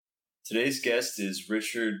Today's guest is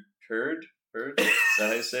Richard Purd. Purd? Is that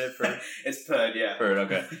how you say it? Purd? It's Purd, yeah. Purd,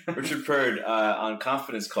 okay. Richard Purd on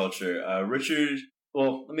confidence culture. Richard,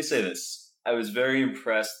 well, let me say this. I was very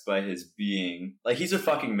impressed by his being. Like, he's a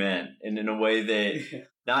fucking man, and in a way that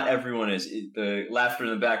not everyone is. The laughter in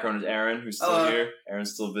the background is Aaron, who's still here.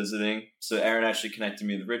 Aaron's still visiting. So Aaron actually connected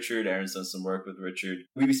me with Richard. Aaron's done some work with Richard.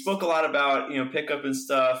 We spoke a lot about, pickup and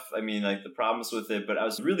stuff. I mean, like, the problems with it, but I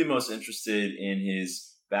was really most interested in his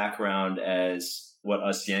background as what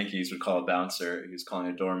us Yankees would call a bouncer. He was calling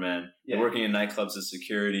a doorman. Yeah. Working in nightclubs as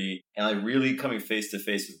security and like really coming face to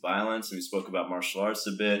face with violence. And we spoke about martial arts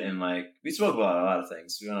a bit and like we spoke about a lot of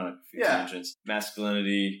things. We went on a few tangents.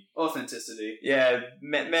 Masculinity. Authenticity. Yeah,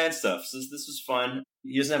 man stuff. So this was fun.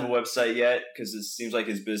 He doesn't have a website yet because it seems like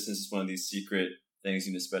his business is one of these secret things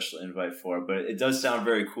you need a special invite for. But it does sound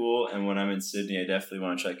very cool. And when I'm in Sydney, I definitely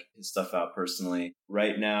want to check his stuff out personally.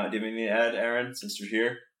 Right now, do you have anything to add, Aaron, since you're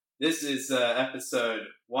here? This is episode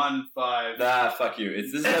 15. Fuck you.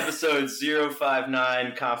 This is episode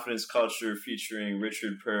 059, Confidence Culture, featuring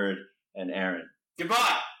Richard Purd and Aaron.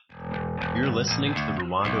 Goodbye! You're listening to the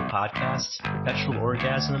Rwando Podcast, Perpetual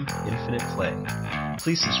Orgasm, Infinite Play.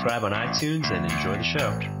 Please subscribe on iTunes and enjoy the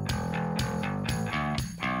show.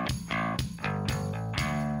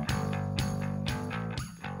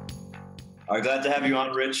 I'm glad to have you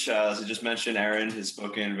on, Rich. As I just mentioned, Aaron has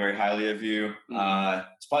spoken very highly of you.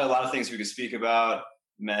 There's probably a lot of things we could speak about,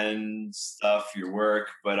 men stuff, your work.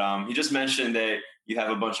 But he just mentioned that you have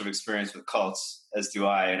a bunch of experience with cults, as do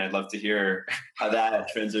I, and I'd love to hear how that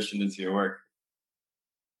transitioned into your work.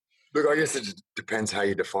 Look, I guess it just depends how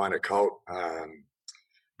you define a cult.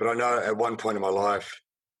 But I know at one point in my life,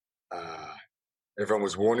 everyone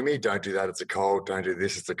was warning me, don't do that, it's a cult. Don't do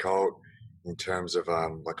this, it's a cult. In terms of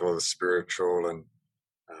like all the spiritual and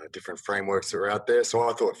different frameworks that are out there. So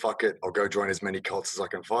I thought, fuck it, I'll go join as many cults as I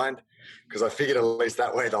can find because I figured at least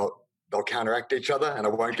that way they'll counteract each other and I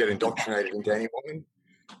won't get indoctrinated into anyone.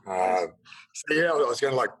 So yeah, I was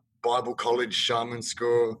going to like Bible college, shaman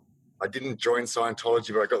school. I didn't join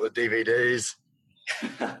Scientology, but I got the DVDs.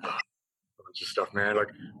 A bunch of stuff, man. Like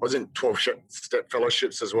I was in 12-step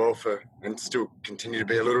fellowships as well and still continue to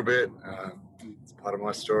be a little bit. It's part of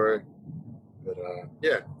my story. But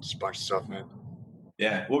yeah, just a bunch of stuff, man.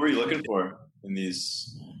 Yeah. What were you looking for in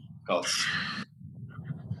these cults?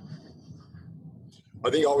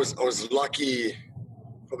 I think I was lucky,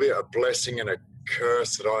 probably a blessing and a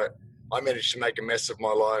curse that I managed to make a mess of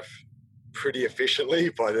my life pretty efficiently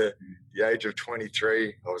by the age of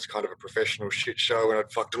 23. I was kind of a professional shit show and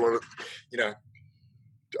I'd fucked a lot of,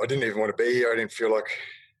 I didn't even want to be here. I didn't feel like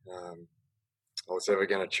I was ever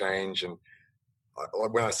going to change. And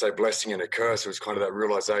when I say blessing and a curse, it was kind of that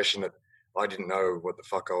realization that I didn't know what the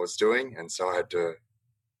fuck I was doing, and so I had to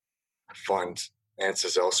find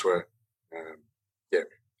answers elsewhere.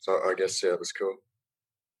 So I guess, it was cool.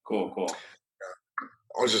 Cool.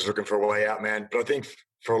 I was just looking for a way out, man. But I think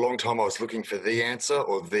for a long time I was looking for the answer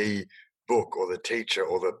or the book or the teacher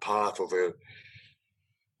or the path or the,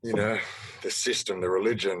 the system, the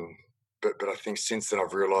religion. But I think since then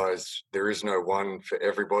I've realized there is no one for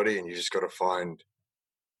everybody and you just got to find,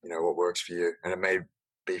 what works for you. And it may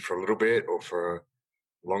be for a little bit or for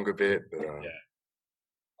a longer bit. But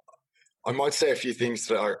I might say a few things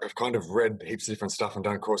that I've kind of read heaps of different stuff and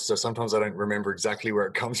done courses. So sometimes I don't remember exactly where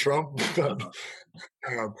it comes from. But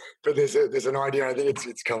there's an idea. I think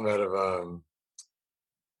it's come out of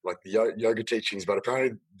like the yoga teachings. But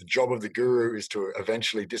apparently the job of the guru is to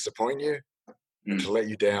eventually disappoint you and to let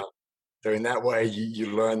you down. So in that way,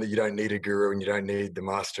 you learn that you don't need a guru and you don't need the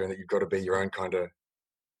master and that you've got to be your own kind of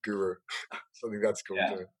guru. So I think that's cool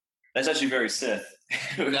too. That's actually very Sith.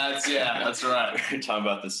 That's right. We're talking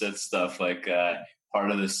about the Sith stuff. Like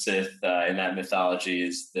part of the Sith in that mythology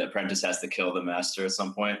is the apprentice has to kill the master at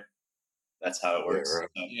some point. That's how it works.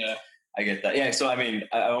 Yeah, right. So, I get that. Yeah. So, I mean,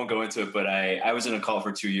 I won't go into it, but I was in a cult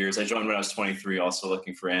for 2 years. I joined when I was 23, also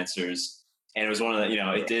looking for answers. And it was one of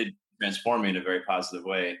the, it did transform me in a very positive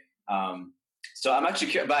way. So I'm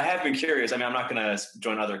actually, but I have been curious. I mean, I'm not going to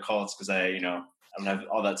join other cults because I don't have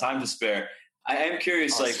all that time to spare. I am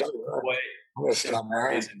curious, what I'm going to start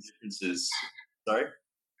my own. Differences. Sorry?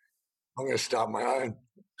 I'm going to start my own.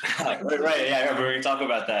 Right. Yeah, we're going to talk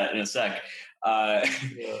about that in a sec. But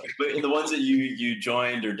in the ones that you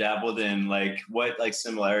joined or dabbled in, what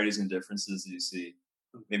similarities and differences do you see?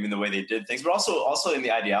 Maybe in the way they did things, but also in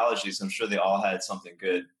the ideologies. I'm sure they all had something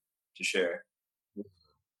good to share.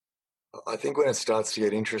 I think when it starts to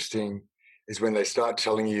get interesting is when they start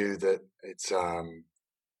telling you that it's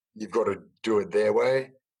you've got to do it their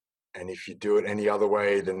way, and if you do it any other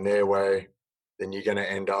way than their way, then you're going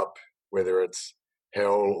to end up, whether it's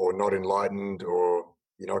hell or not enlightened or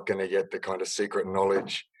you're not going to get the kind of secret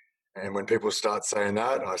knowledge. And when people start saying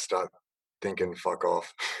that, I start thinking, fuck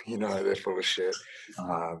off. They're full of shit.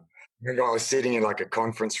 I remember I was sitting in like a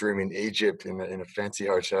conference room in Egypt in a fancy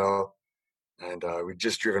hotel, and we'd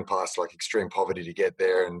just driven past like extreme poverty to get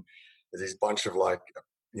there. And there's this bunch of like,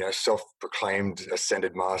 self-proclaimed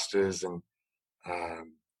ascended masters. And I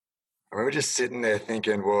remember just sitting there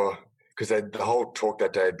thinking, well, because the whole talk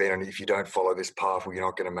that day had been on if you don't follow this path, well, you're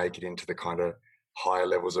not going to make it into the kind of higher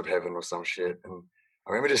levels of heaven or some shit. And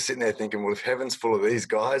I remember just sitting there thinking, well, if heaven's full of these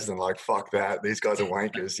guys, then like, fuck that. These guys are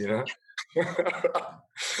wankers,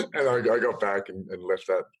 And I got back and left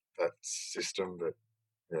that system. But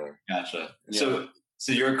yeah. Gotcha. Yeah.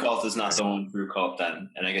 So your cult is not the one true cult then,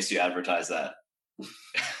 and I guess you advertise that.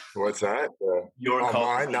 What's that? Your cult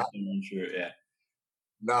mine? is not the one true, yeah.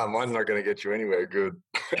 No, mine's not going to get you anywhere good.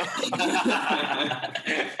 I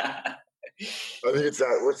think it's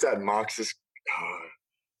that, what's that Marxist,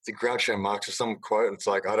 it's a Groucho Marx or some quote. It's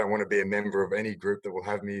like, I don't want to be a member of any group that will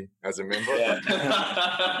have me as a member. Yeah.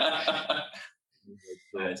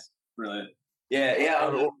 Nice. Brilliant. Yeah. How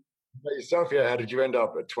about yourself, how did you end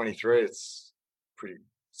up at 23? It's pretty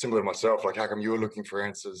similar to myself. Like, how come you were looking for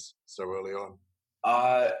answers so early on?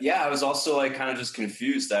 I was also like kind of just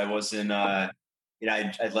confused. I was in, I'd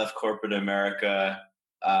left corporate America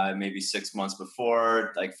maybe 6 months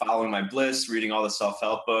before, like following my bliss, reading all the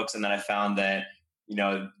self-help books. And then I found that,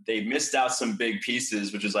 they missed out some big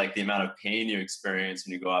pieces, which is like the amount of pain you experience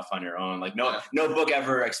when you go off on your own. Like no book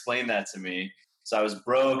ever explained that to me. So I was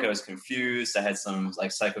broke. I was confused. I had some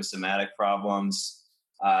like psychosomatic problems.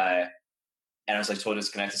 And I was like totally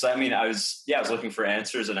disconnected. So, I was looking for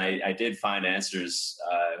answers, and I did find answers,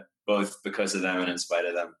 both because of them and in spite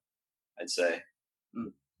of them, I'd say.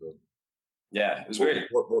 Yeah, it was great.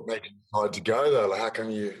 What made you decide to go though? Like, how come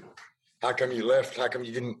you left? How come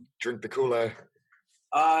you didn't drink the Kool-Aid?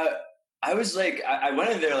 I was like, I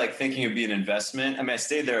went in there like thinking it'd be an investment. I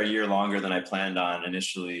stayed there a year longer than I planned on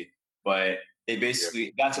initially, but they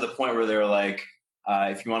basically got to the point where they were like,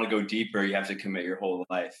 if you want to go deeper, you have to commit your whole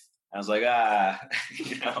life. I was like, but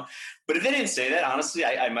if they didn't say that, honestly,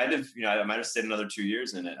 I might have stayed another 2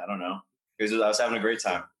 years in it. I don't know, because I was having a great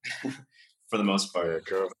time for the most part. Yeah,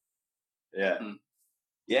 cool. Yeah.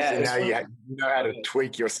 Yeah. So now you know how to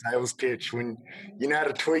tweak your sales pitch when you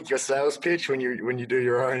do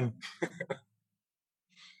your own.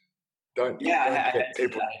 I had to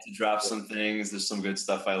drop some things. There's some good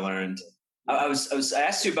stuff I learned. I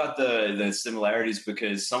asked you about the similarities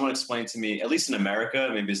because someone explained to me, at least in America,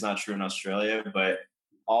 maybe it's not true in Australia, but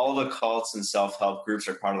all the cults and self-help groups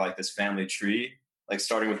are part of like this family tree, like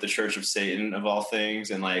starting with the Church of Satan of all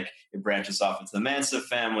things. And like it branches off into the Manson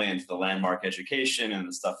family, into the Landmark Education and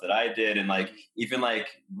the stuff that I did. And like, even like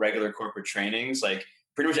regular corporate trainings, like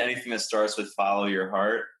pretty much anything that starts with follow your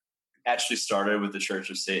heart actually started with the Church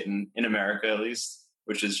of Satan in America, at least,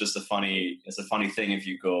 which is just a funny thing if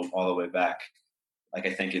you go all the way back, like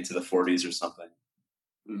I think into the 40s or something.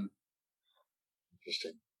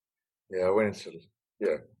 Interesting. Yeah, I went into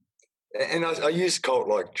and I use cult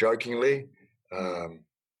like jokingly,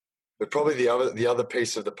 but probably the other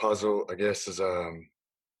piece of the puzzle, I guess, is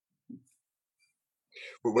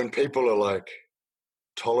when people are like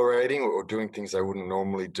tolerating or doing things they wouldn't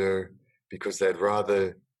normally do because they'd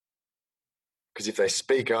rather. Because if they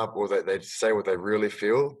speak up or they say what they really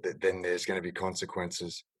feel, then there's going to be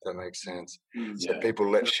consequences. If that makes sense. So people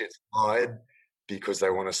let shit slide because they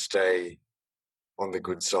want to stay on the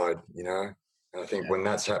good side, And I think when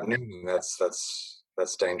that's happening, that's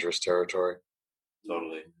dangerous territory.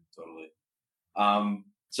 Totally.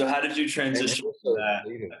 So how did you transition to that?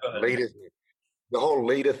 Leaders, the whole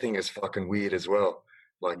leader thing is fucking weird as well.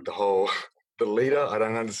 Like the leader, I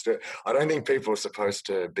don't understand. I don't think people are supposed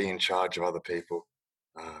to be in charge of other people.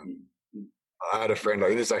 I had a friend,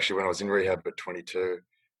 like this actually when I was in rehab at 22.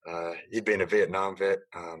 He'd been a Vietnam vet,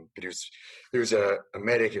 but he was a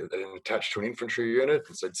medic attached to an infantry unit,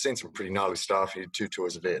 and so he'd seen some pretty gnarly stuff. He did 2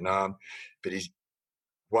 tours of Vietnam, but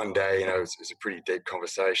one day, it was a pretty deep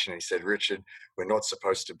conversation. And he said, "Richard, we're not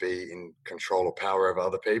supposed to be in control or power over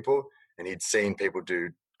other people." And he'd seen people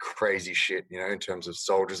do crazy shit, in terms of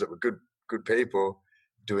soldiers that were good people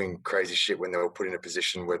doing crazy shit when they were put in a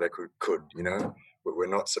position where they could. But we're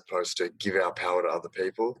not supposed to give our power to other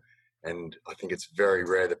people. And I think it's very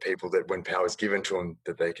rare that people that when power is given to them,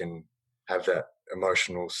 that they can have that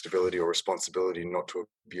emotional stability or responsibility not to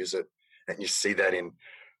abuse it. And you see that in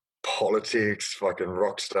politics, fucking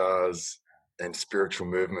rock stars and spiritual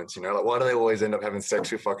movements, like why do they always end up having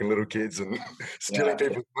sex with fucking little kids and stealing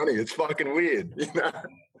people's money? It's fucking weird,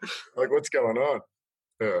 like what's going on?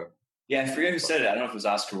 Yeah, I forget who said it. I don't know if it was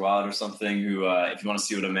Oscar Wilde or something. Who, if you want to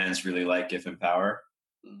see what a man's really like, give him power,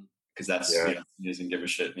 because that's he doesn't give a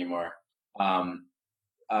shit anymore. So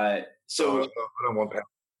I don't want that.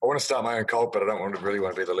 I want to start my own cult, but I don't really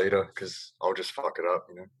want to be the leader because I'll just fuck it up,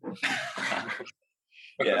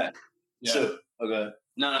 yeah. So okay.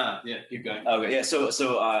 No, yeah, keep going. Okay, yeah. So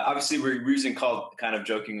obviously we're using cult kind of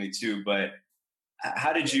jokingly too, but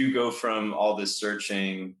how did you go from all this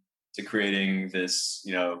searching to creating this,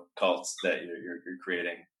 cult that you're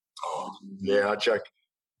creating? Oh, yeah, I check.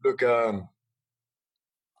 Look, and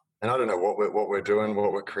I don't know what we're doing,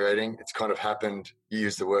 what we're creating. It's kind of happened. You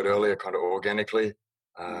used the word earlier, kind of organically.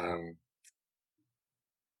 I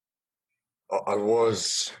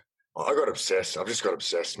got obsessed. I've just got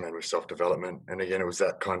obsessed, man, with self-development. And again, it was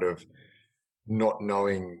that kind of not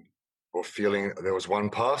knowing or feeling there was one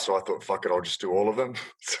path. So I thought, fuck it, I'll just do all of them.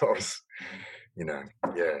 So I was,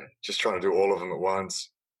 just trying to do all of them at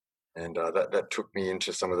once. And that took me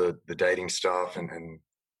into some of the dating stuff and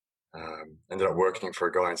ended up working for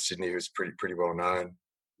a guy in Sydney who's pretty well known,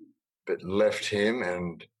 but left him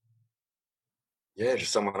and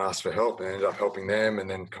just someone asked for help and ended up helping them. And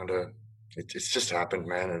then kind of, it's just happened,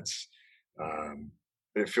 man. It's,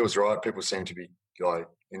 but it feels right. People seem to be like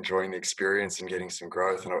enjoying the experience and getting some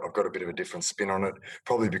growth. And I've got a bit of a different spin on it,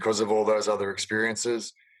 probably because of all those other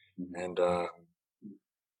experiences. And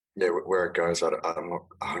where it goes, I'm not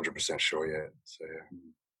 100% sure yet. So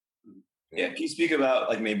yeah. Can you speak about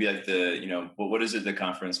like maybe like the what is it the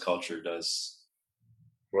conference culture does?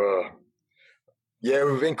 Well, yeah,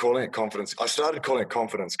 we've been calling it confidence. I started calling it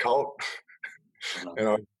confidence cult. And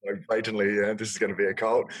I blatantly, this is going to be a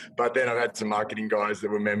cult. But then I've had some marketing guys that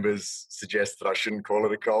were members suggest that I shouldn't call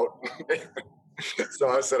it a cult. So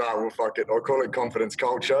I said, oh, well, fuck it. I'll call it confidence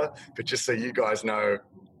culture. But just so you guys know,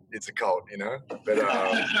 it's a cult, But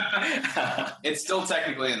it's still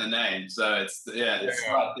technically in the name. So it's right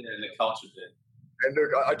there in the culture bit. And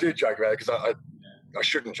look, I do joke about it because I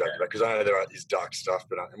shouldn't joke about it because I know there are this dark stuff.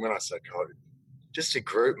 But when I say cult, just a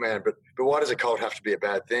group, man. But why does a cult have to be a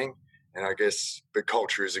bad thing? And I guess, but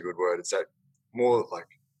culture is a good word. It's that more like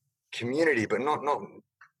community, but not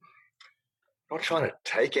trying to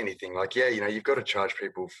take anything. Like, you've got to charge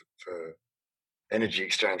people for energy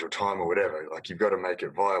exchange or time or whatever. Like, you've got to make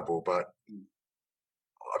it viable. But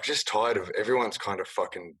I'm just tired of everyone's kind of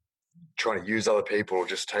fucking trying to use other people or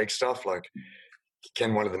just take stuff. Like,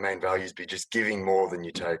 can one of the main values be just giving more than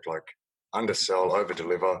you take? Like, undersell, over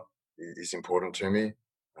deliver is important to me.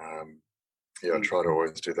 I try to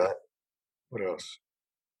always do that. What else?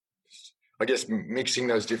 I guess mixing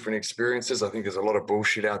those different experiences. I think there's a lot of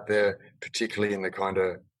bullshit out there, particularly in the kind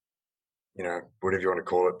of, whatever you want to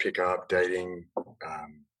call it, pick up, dating,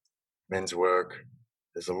 men's work.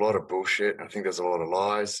 There's a lot of bullshit. I think there's a lot of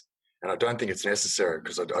lies. And I don't think it's necessary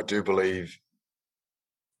because I do believe,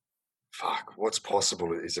 what's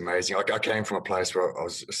possible is amazing. I came from a place where I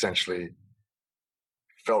was essentially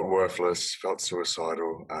felt worthless, felt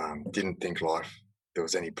suicidal, didn't think there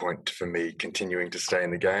was any point for me continuing to stay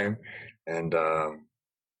in the game. And I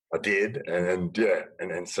did.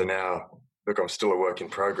 And so now, look, I'm still a work in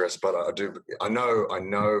progress, but I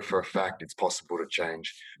know for a fact it's possible to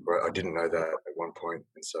change, where I didn't know that at one point.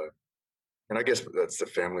 And I guess that's the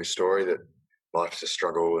family story, that life's a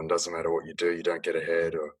struggle and doesn't matter what you do, you don't get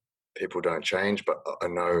ahead or people don't change. But I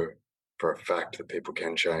know for a fact that people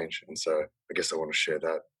can change. And so I guess I want to share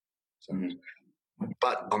that. So.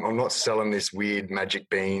 But I'm not selling this weird magic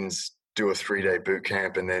beans, do a 3-day boot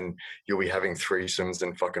camp and then you'll be having threesomes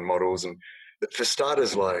and fucking models. And for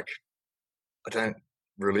starters, like, I don't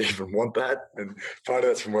really even want that. And part of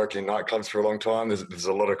that's from working in nightclubs for a long time. There's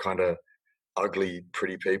a lot of kind of ugly,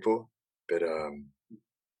 pretty people. But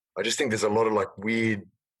I just think there's a lot of like weird,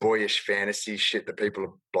 boyish fantasy shit that people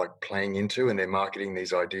are like playing into, and they're marketing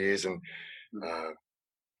these ideas. And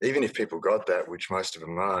even if people got that, which most of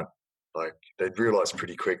them aren't, like, they'd realise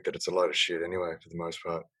pretty quick that it's a load of shit anyway, for the most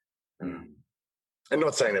part. And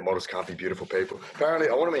not saying that models can't be beautiful people. Apparently,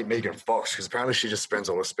 I want to meet Megan Fox because apparently she just spends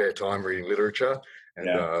all her spare time reading literature. And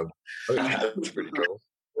I think that's pretty cool.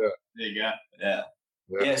 Yeah. There you go.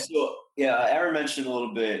 Yeah. So, Aaron mentioned a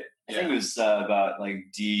little bit, I think it was about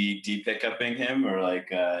like de-pick-upping him, or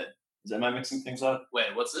like, am I mixing things up?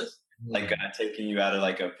 Wait, what's this? Like taking you out of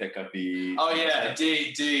like a pick-uppy. Oh yeah,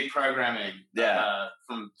 de-programming. Yeah.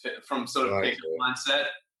 From sort of pick-up mindset,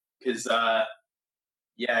 because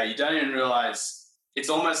you don't even realize it's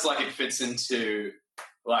almost like it fits into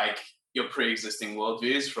like your pre-existing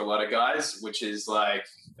worldviews for a lot of guys, which is like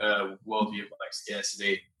a worldview of like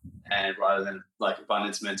scarcity, and rather than like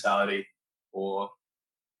abundance mentality, or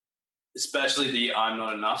especially the I'm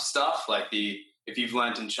not enough stuff, like the if you've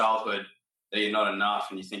learned in childhood that you're not enough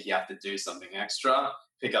and you think you have to do something extra,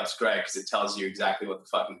 pickup's great because it tells you exactly what the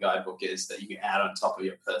fucking guidebook is that you can add on top of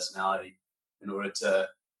your personality in order to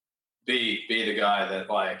be the guy that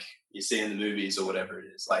like you see in the movies or whatever it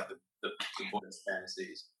is, like the boys'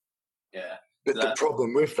 fantasies. Yeah. But the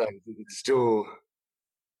problem with that is it's still,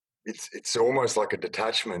 it's almost like a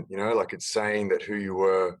detachment, you know, like it's saying that who you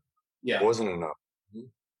were wasn't enough.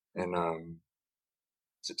 And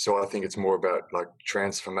so I think it's more about like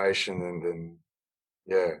transformation than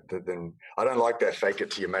I don't like that fake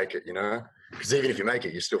it till you make it, you know, because even if you make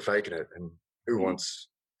it, you're still faking it, and who wants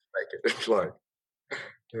to fake it? It's like,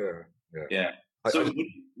 yeah. So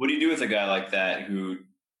what do you do with a guy like that who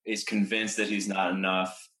is convinced that he's not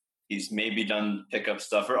enough? He's maybe done pickup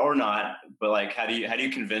stuff or not, but like, how do you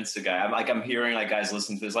convince a guy? I'm hearing like guys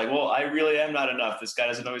listen to this, like, well, I really am not enough. This guy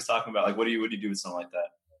doesn't know what he's talking about. Like, what do you do with something like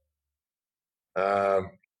that?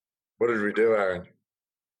 What did we do, Aaron?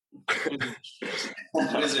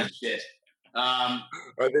 Wizard shit.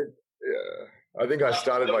 I think I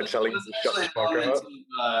started by telling you to shut the fuck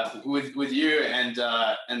up. With you and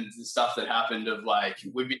the stuff that happened of like,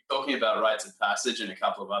 we've been talking about rites of passage and a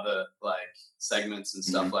couple of other like segments and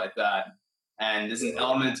stuff like that. And there's an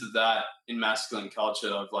element of that in masculine culture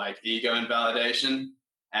of like ego invalidation.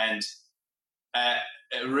 And I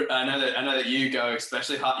know that you go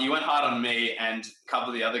especially hard. You went hard on me and a couple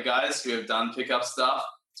of the other guys who have done pickup stuff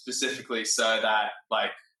specifically so that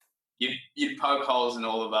like, you'd poke holes in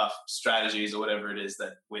all of our strategies or whatever it is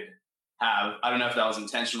that we'd have. I don't know if that was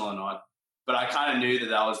intentional or not, but I kind of knew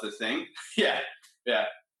that was the thing. yeah.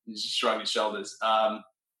 You just shrug your shoulders. I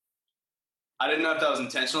didn't know if that was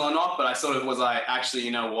intentional or not, but I sort of was like, actually, you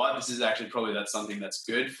know what? This is actually probably that's something that's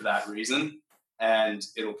good for that reason. And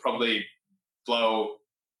it'll probably blow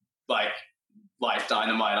like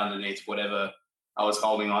dynamite underneath whatever I was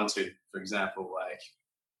holding on to, for example,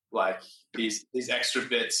 like these extra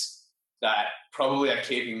bits that probably are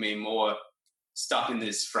keeping me more stuck in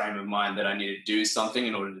this frame of mind that I need to do something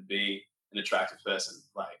in order to be an attractive person.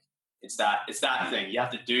 Like it's that thing. You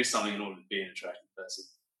have to do something in order to be an attractive person.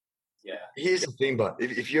 Yeah. Here's the thing, but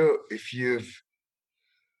if you've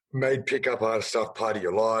made pickup artist stuff part of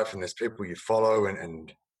your life and there's people you follow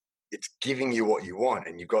and it's giving you what you want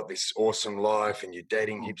and you've got this awesome life and you're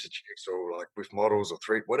dating heaps of chicks or like with models or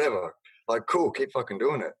whatever, like cool, keep fucking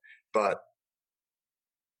doing it. But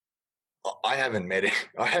I haven't met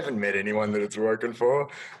anyone that it's working for.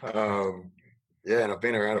 And I've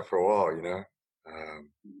been around it for a while, you know.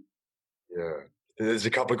 There's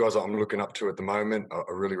a couple of guys that I'm looking up to at the moment. I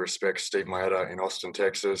really respect Steve Maeda in Austin,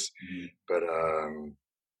 Texas, but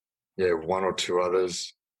one or two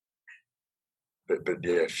others, but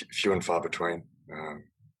few and far between.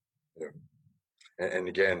 And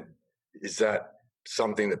again, is that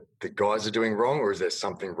something that the guys are doing wrong, or is there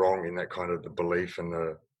something wrong in that kind of the belief and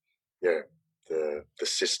the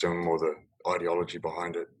system or the ideology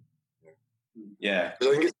behind it? Yeah. I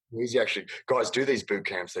think it's easy actually. Guys do these boot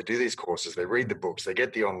camps, they do these courses, they read the books, they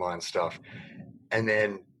get the online stuff, and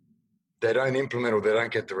then they don't implement or they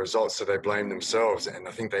don't get the results, so they blame themselves, and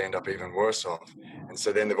I think they end up even worse off. And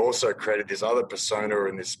so then they've also created this other persona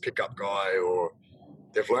and this pickup guy, or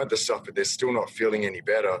they've learned the stuff, but they're still not feeling any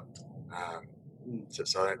better. Is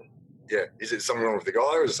it something wrong with the guy,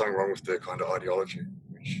 or is it something wrong with the kind of ideology,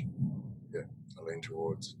 which, I lean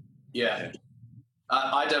towards? Yeah.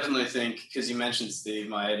 I definitely think, because you mentioned Steve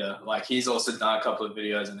Maeda, like he's also done a couple of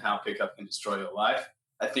videos on how pickup can destroy your life.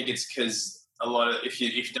 I think it's because a lot of, if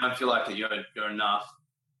you don't feel like that you're enough,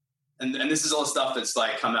 and this is all stuff that's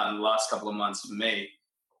like come out in the last couple of months for me,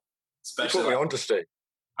 especially. You put me onto Steve.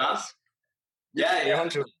 Huh? Yeah,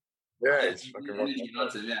 it's fucking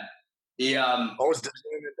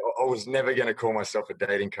I was never going to call myself a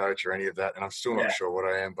dating coach or any of that, and I'm still not sure what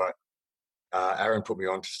I am. But Aaron put me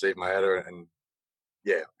on to Steve Maeda, and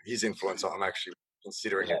his influence. I'm actually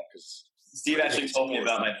considering it because Steve actually told me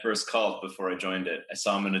about my first cult before I joined it. I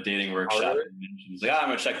saw him in a dating workshop, and he was like, "I'm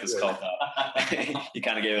gonna check this cult out." He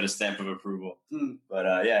kind of gave it a stamp of approval. But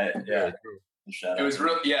It was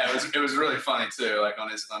it was really funny too. Like on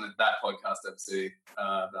that podcast episode,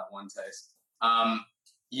 that one taste.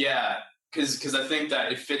 Because I think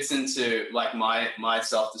that it fits into like my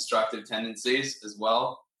self-destructive tendencies as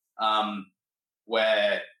well,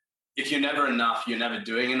 where if you're never enough, you're never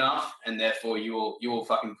doing enough, and therefore you will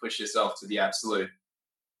fucking push yourself to the absolute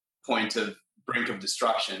brink of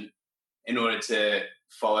destruction in order to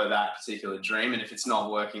follow that particular dream. And if it's not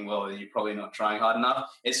working well, then you're probably not trying hard enough.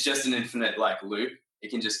 It's just an infinite like loop. It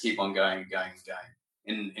can just keep on going and going and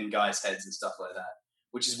going in guys' heads and stuff like that,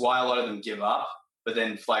 which is why a lot of them give up. But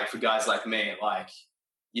then, like for guys like me, like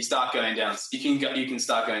you start going down. You can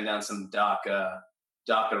start going down some darker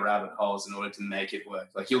rabbit holes in order to make it work.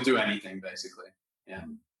 Like you'll do anything basically. Yeah.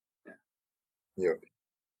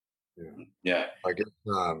 I guess,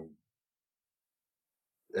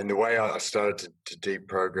 and the way I started to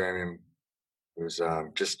deprogram him was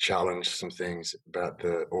just challenge some things about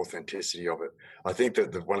the authenticity of it. I think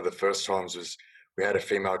that one of the first times was we had a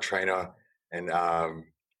female trainer, and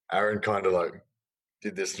Aaron kind of like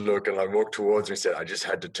did this look and like walked towards me and said, "I just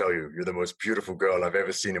had to tell you, you're the most beautiful girl I've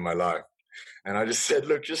ever seen in my life." And I just said,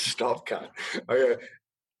 "Look, just stop, cunt.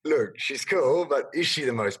 Look, she's cool, but is she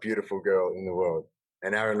the most beautiful girl in the world?"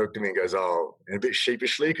 And Aaron looked at me and goes, "Oh," and a bit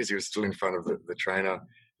sheepishly because he was still in front of the trainer. And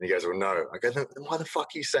he goes, "Well, no." I go, "Then why the fuck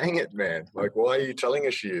are you saying it, man? Like, why are you telling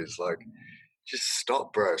her she is? Like, just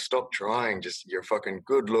stop, bro. Stop trying. Just, you're a fucking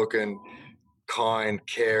good-looking, kind,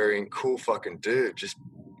 caring, cool fucking dude. Just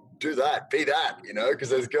do that. Be that, you know, because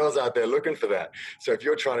there's girls out there looking for that. So if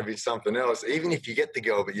you're trying to be something else, even if you get the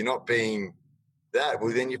girl but you're not being that,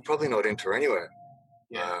 well, then you're probably not into her anyway."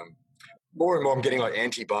 Yeah. More and more I'm getting like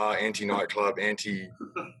anti-bar, anti-nightclub, pretty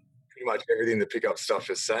much everything the pickup stuff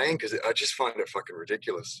is saying, because I just find it fucking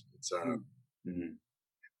ridiculous. It's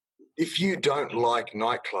if you don't like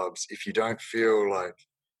nightclubs, if you don't feel like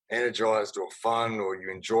energized or fun, or you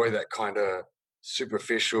enjoy that kind of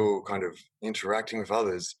superficial kind of interacting with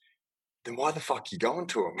others, then why the fuck are you going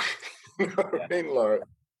to them? You know what I mean? Like,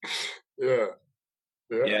 Yeah.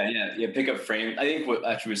 Pickup frame. I think what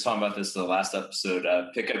actually we was talking about this in the last episode.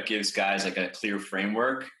 Pickup gives guys like a clear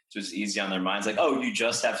framework, so it's easy on their minds. Like, oh, you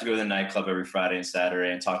just have to go to the nightclub every Friday and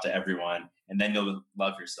Saturday and talk to everyone, and then you'll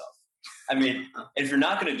love yourself. I mean, if you're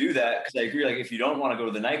not going to do that, because I agree, like if you don't want to go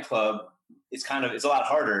to the nightclub, it's a lot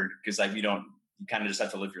harder because like you kind of just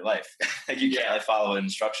have to live your life. Like you can't like follow an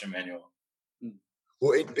instruction manual.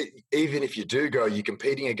 Well, even if you do go, you're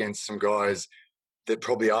competing against some guys that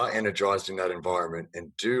probably are energized in that environment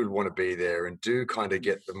and do want to be there and do kind of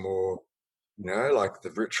get the more, you know, like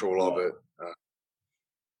the ritual of it.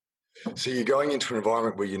 So you're going into an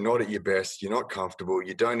environment where you're not at your best, you're not comfortable,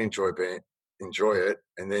 you don't enjoy it,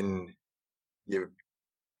 and then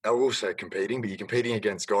I will say competing, but you're competing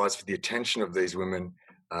against guys for the attention of these women.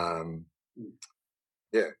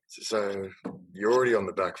 So you're already on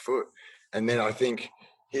the back foot. And then I think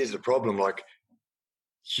here's the problem, like,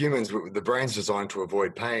 humans, the brain's designed to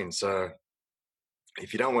avoid pain. So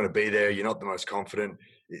if you don't want to be there, you're not the most confident,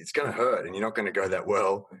 it's going to hurt and you're not going to go that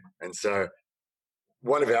well. And so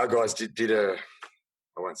one of our guys did I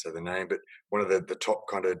won't say the name, but one of the top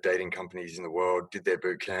kind of dating companies in the world did their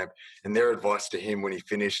boot camp. And their advice to him when he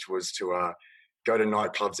finished was to go to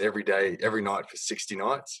nightclubs every night for 60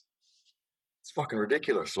 nights. It's fucking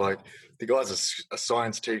ridiculous. Like, the guy's a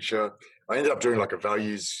science teacher. I ended up doing like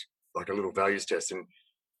a little values test, and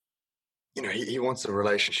you know, he wants a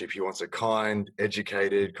relationship. He wants a kind,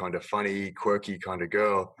 educated, kind of funny, quirky kind of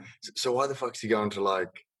girl. So why the fuck's he going to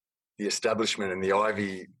like the establishment and the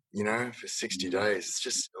Ivy, you know, for 60 days? It's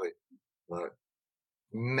just silly. Like,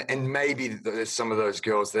 and maybe there's some of those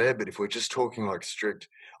girls there, but if we're just talking like strict,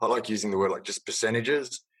 I like using the word like just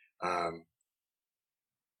percentages. Like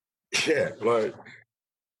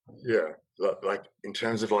in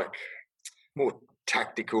terms of like more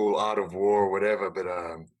tactical art of war or whatever, but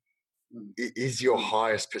is your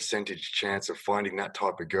highest percentage chance of finding that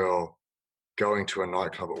type of girl going to a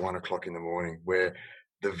nightclub at 1 o'clock in the morning, where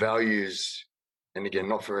the values, and again,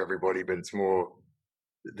 not for everybody, but it's more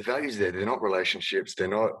the values there. They're not relationships. They're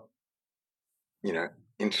not, you know,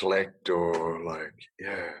 intellect or like,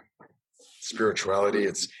 spirituality.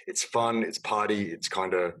 It's fun. It's party. It's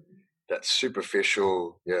kind of that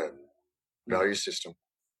superficial, value system.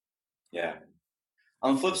 Yeah.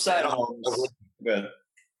 On the flip side, good.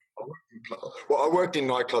 Well, I worked in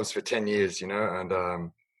nightclubs for 10 years, you know,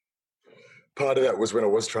 and part of that was when I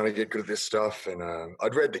was trying to get good at this stuff. And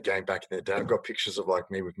I'd read the game back in the day. I've got pictures of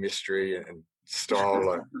like me with mystery and style.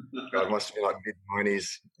 Like, I must have been like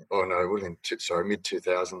mid-90s. Oh, no, it would have been,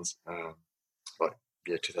 mid-2000s.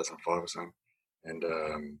 2005 or something. And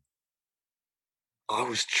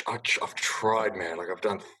I've tried, man. Like, I've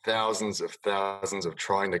done thousands of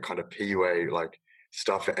trying the kind of PUA like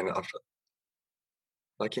stuff, and I've,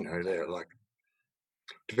 like, you know, they're like,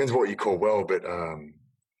 depends what you call well, but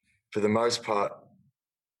for the most part,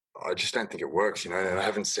 I just don't think it works, you know, and I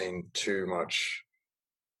haven't seen too much.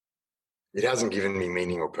 It hasn't given me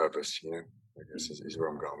meaning or purpose, you know, I guess is where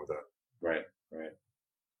I'm going with that. Right.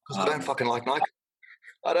 Because I don't fucking like nightclubs.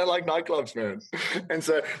 I don't like nightclubs, man. And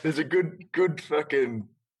so there's a good fucking,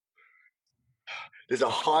 there's a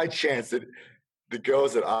high chance that the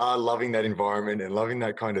girls that are loving that environment and loving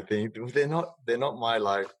that kind of thing, they're not my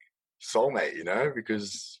like soulmate, you know,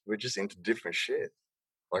 because we're just into different shit.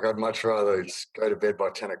 Like I'd much rather just go to bed by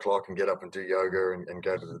 10 o'clock and get up and do yoga and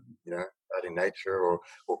go to the, you know, out in nature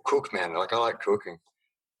or cook, man. Like I like cooking.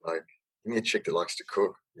 Like give me a chick that likes to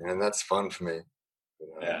cook, you know, and that's fun for me.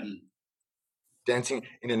 But, Yeah. Dancing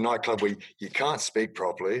in a nightclub where you can't speak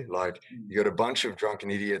properly, like you got a bunch of drunken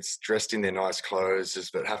idiots dressed in their nice clothes,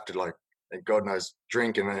 just but have to like, and God knows,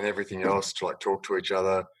 drink and everything else to like talk to each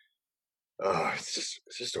other. Oh, it's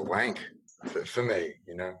just a wank for me,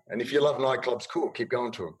 you know. And if you love nightclubs, cool, keep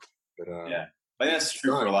going to them. But yeah, I think that's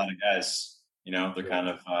true for a lot of guys. You know, they're kind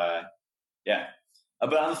of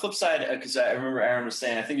but on the flip side, because I remember Aaron was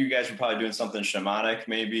saying, I think you guys were probably doing something shamanic,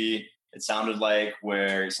 maybe. It sounded like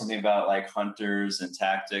where something about like hunters and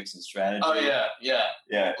tactics and strategy. Oh yeah.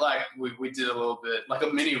 Like we did a little bit, like a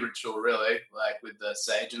mini ritual, really, like with the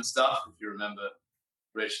sage and stuff. If you remember,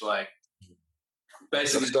 Rich, like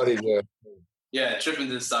basically studied, trip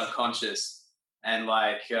into the subconscious, and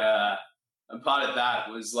like and part of that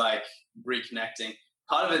was like reconnecting.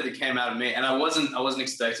 Part of it that came out of me, and I wasn't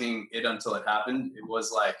expecting it until it happened. It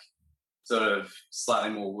was like sort of slightly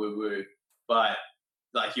more woo woo, but.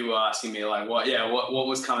 Like you were asking me, like what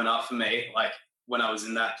was coming up for me, like when I was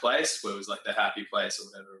in that place where it was like the happy place or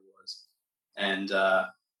whatever it was, and the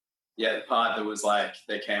part that was like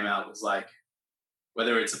that came out was like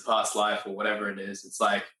whether it's a past life or whatever it is, it's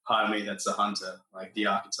like part of me that's a hunter, like the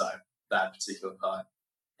archetype, that particular part,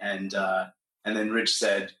 and then Rich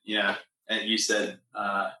said, and you said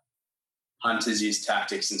hunters use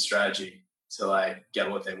tactics and strategy to like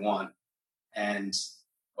get what they want,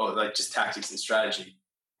 or like just tactics and strategy.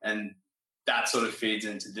 And that sort of feeds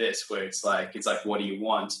into this, where it's like, what do you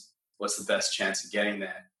want? What's the best chance of getting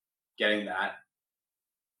that?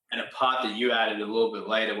 And a part that you added a little bit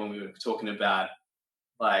later when we were talking about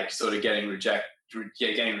like sort of getting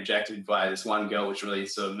rejected by this one girl, which really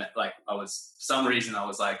sort of like for some reason I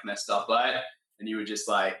was like messed up by it. And you were just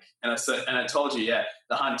like, and I told you,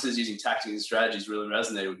 the hunters using tactics and strategies really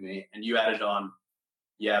resonated with me. And you added on,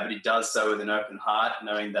 but he does so with an open heart,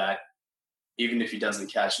 knowing that even if he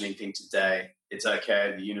doesn't catch anything today, it's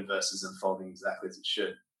okay. The universe is unfolding exactly as it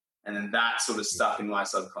should. And then that sort of stuck in my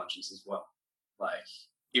subconscious as well. Like,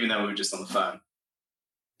 even though we were just on the phone,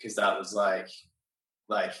 because that was like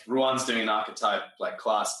Ruan's doing an archetype like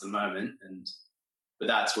class at the moment. But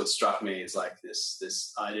that's what struck me is like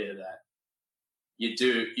this idea that you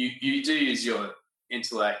do use your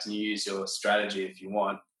intellect and you use your strategy if you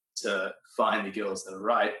want to find the girls that are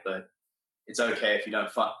right, but it's okay if you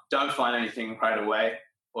don't find anything right away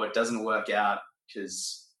or it doesn't work out,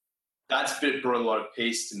 because that's brought a lot of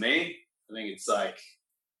peace to me. I think it's like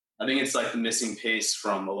the missing piece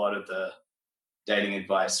from a lot of the dating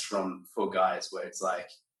advice for guys, where it's like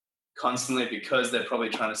constantly, because they're probably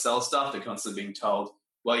trying to sell stuff, they're constantly being told,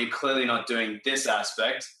 well, you're clearly not doing this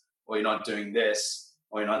aspect, or you're not doing this,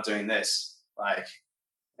 or you're not doing this. Like,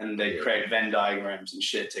 and they create Venn diagrams and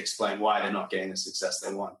shit to explain why they're not getting the success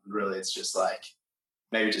they want. Really, it's just like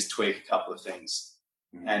maybe just tweak a couple of things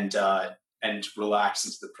and relax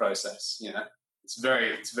into the process. It's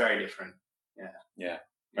very different. Yeah.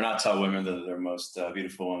 Or not tell women that they're the most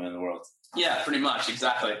beautiful women in the world. Yeah, pretty much,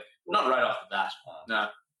 exactly. Not right off the bat. No,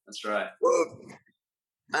 that's right. Well,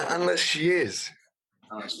 unless she is.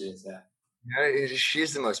 Yeah. She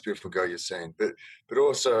is the most beautiful girl you're seeing, but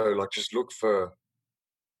also like just look for.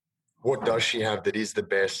 What does she have that is the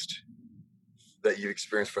best that you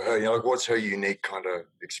experienced for her? Like what's her unique kind of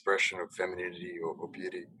expression of femininity or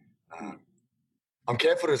beauty? I'm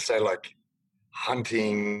careful to say like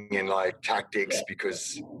hunting and like tactics,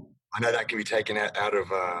 because I know that can be taken out of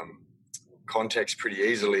context pretty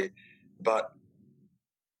easily, but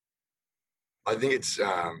I think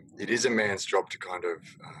it is a man's job to kind of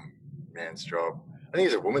man's job. I think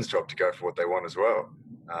it's a woman's job to go for what they want as well.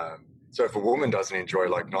 So if a woman doesn't enjoy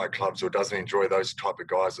like nightclubs or doesn't enjoy those type of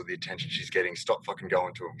guys or the attention she's getting, stop fucking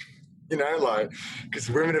going to them. Like, because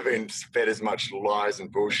women have been fed as much lies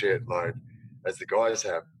and bullshit like as the guys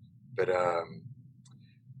have. But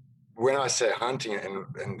when I say hunting,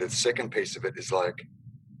 and the second piece of it is like,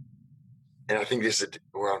 and I think this is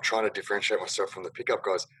where I'm trying to differentiate myself from the pickup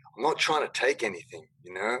guys. I'm not trying to take anything,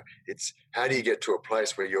 It's how do you get to a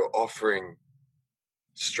place where you're offering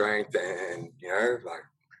strength and, like,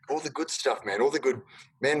 all the good stuff, man. All the good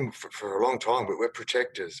men for a long time. We're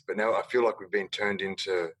protectors, but now I feel like we've been turned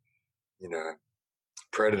into,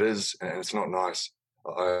 predators, and it's not nice.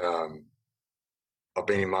 I've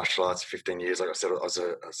been in martial arts for 15 years. Like I said, I was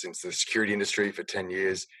since the security industry for 10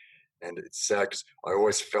 years, and it's sad because I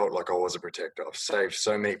always felt like I was a protector. I've saved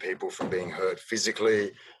so many people from being hurt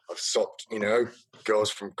physically. I've stopped, girls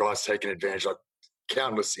from guys taking advantage. I've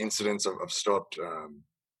countless incidents I've stopped.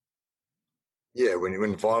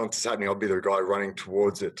 When violence is happening, I'll be the guy running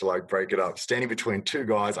towards it to like break it up, standing between two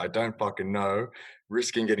guys I don't fucking know,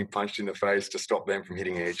 risking getting punched in the face to stop them from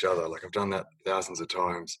hitting each other. Like I've done that thousands of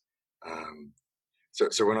times.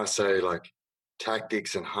 So when I say like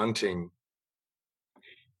tactics and hunting,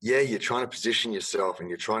 you're trying to position yourself and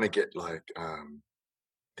you're trying to get like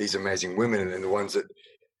these amazing women, and the ones that,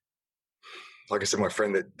 like I said, my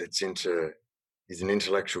friend he's an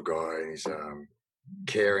intellectual guy and he's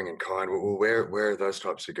caring and kind. Well, where are those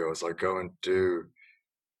types of girls? Like go and do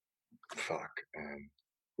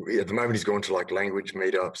at the moment he's going to like language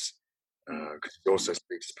meetups because he also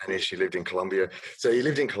speaks Spanish. He lived in Colombia. So he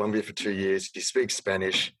lived in Colombia for 2 years. He speaks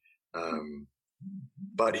Spanish.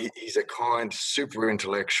 But he's a kind, super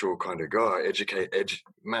intellectual kind of guy,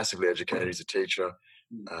 massively educated. He's a teacher.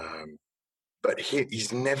 But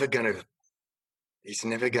he's never gonna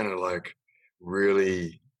like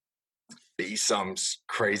really be some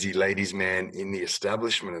crazy ladies man in the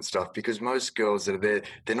establishment and stuff, because most girls that are there,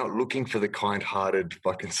 they're not looking for the kind-hearted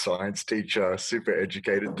fucking science teacher, super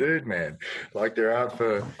educated dude, man. Like they're out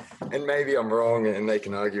for, and maybe I'm wrong and they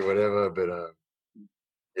can argue whatever, but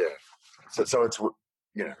so it's,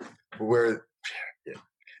 you know,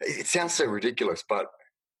 it sounds so ridiculous, but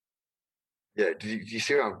do you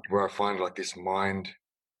see where I find like this mind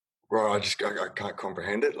where I can't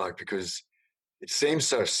comprehend it, like, because it seems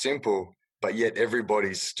so simple, but yet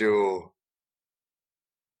everybody's still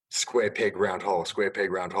square peg, round hole.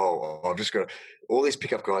 I've just got all these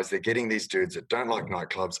pickup guys. They're getting these dudes that don't like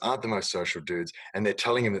nightclubs, aren't the most social dudes, and they're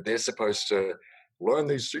telling them that they're supposed to learn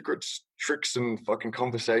these secrets, tricks, and fucking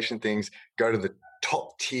conversation things, go to the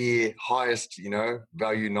top tier, highest,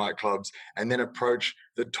 value nightclubs, and then approach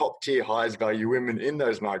the top tier, highest value women in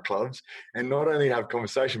those nightclubs, and not only have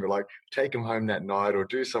conversation, but like take them home that night or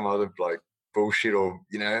do some other like bullshit, or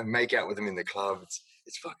make out with them in the club.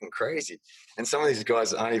 It's fucking crazy. And some of these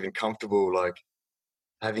guys aren't even comfortable like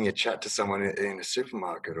having a chat to someone in a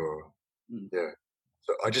supermarket or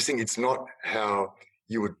So I just think it's not how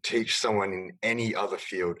you would teach someone in any other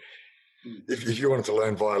field. If you wanted to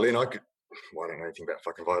learn violin, I don't know anything about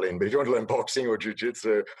fucking violin, but if you want to learn boxing or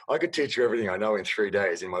jiu-jitsu, I could teach you everything I know in 3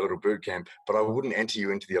 days in my little boot camp, but I wouldn't enter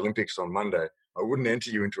you into the Olympics on Monday. I wouldn't enter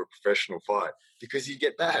you into a professional fight because you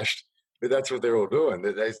get bashed. But that's what they're all doing.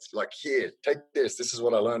 They're like, here, take this. This is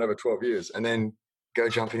what I learned over 12 years. And then go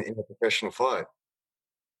jump in a professional fight.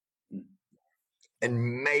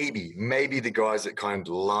 And maybe the guys that kind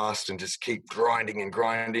of last and just keep grinding.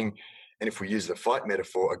 And if we use the fight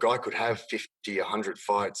metaphor, a guy could have 50, 100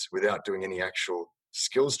 fights without doing any actual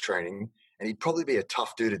skills training, and he'd probably be a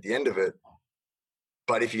tough dude at the end of it.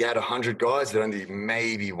 But if you had 100 guys, there'd only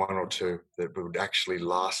maybe 1 or 2 that would actually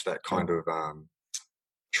last that kind of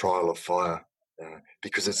trial of fire,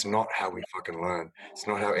 because it's not how we fucking learn. It's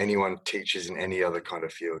not how anyone teaches in any other kind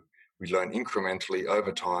of field. We learn incrementally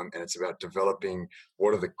over time, and it's about developing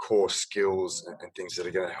what are the core skills and things that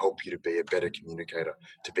are going to help you to be a better communicator,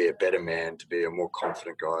 to be a better man, to be a more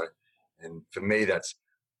confident guy. And for me, that's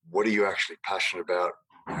what are you actually passionate about?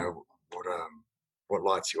 What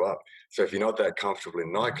lights you up? So if you're not that comfortable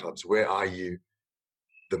in nightclubs, where are you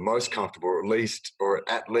the most comfortable, or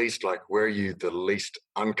at least like where are you the least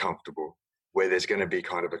uncomfortable, where there's going to be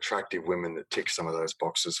kind of attractive women that tick some of those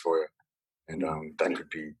boxes for you? And that could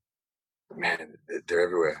be, man, they're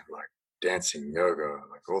everywhere, like dancing, yoga,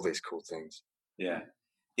 like all these cool things. Yeah,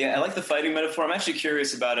 I like the fighting metaphor. I'm actually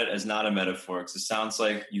curious about it as not a metaphor, because it sounds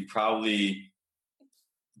like you probably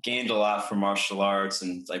gained a lot from martial arts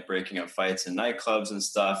and like breaking up fights in nightclubs and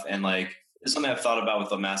stuff. And like, it's something I've thought about with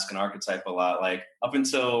the masculine archetype a lot. Like up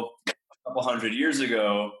until a couple hundred years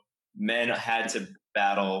ago, men had to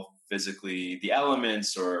battle physically the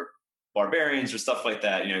elements or barbarians or stuff like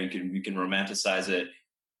that. You can romanticize it,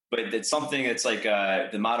 but it's something that's like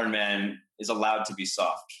the modern man is allowed to be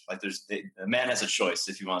soft. Like the man has a choice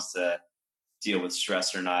if he wants to deal with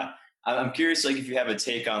stress or not. I'm curious, like if you have a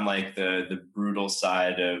take on like the brutal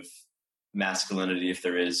side of masculinity, if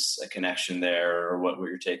there is a connection there, or what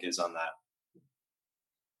your take is on that.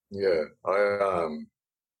 Yeah,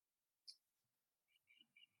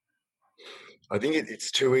 I think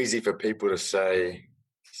it's too easy for people to say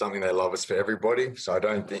something they love is for everybody. So I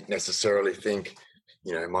don't necessarily think,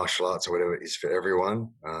 martial arts or whatever is for everyone.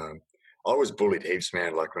 I was bullied heaps,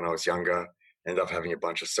 man, like when I was younger, ended up having a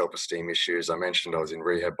bunch of self-esteem issues. I mentioned I was in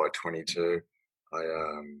rehab by 22.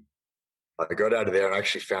 I got out of there and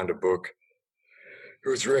actually found a book. It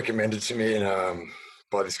was recommended to me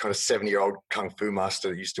by this kind of 70-year-old kung fu master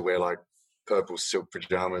that used to wear like purple silk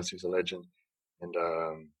pajamas. He's a legend. And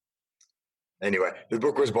anyway, the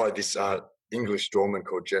book was by this English doorman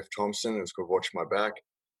called Jeff Thompson. It was called Watch My Back.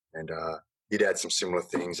 And he'd had some similar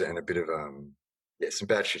things and a bit of, some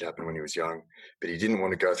bad shit happened when he was young. But he didn't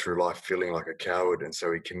want to go through life feeling like a coward. And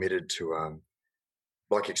so he committed to,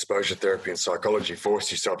 like exposure therapy and psychology,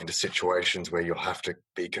 force yourself into situations where you'll have to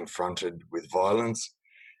be confronted with violence.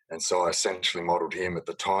 And so I essentially modeled him. At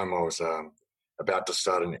the time, I was about to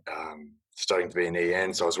start studying to be an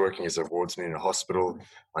EN, so I was working as a wardsman in a hospital.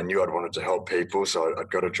 I knew I'd wanted to help people, so I'd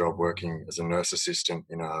got a job working as a nurse assistant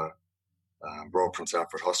in a Royal Prince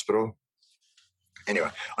Alfred Hospital. Anyway,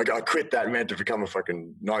 I quit that, meant to become a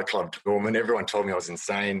fucking nightclub doorman. Everyone told me I was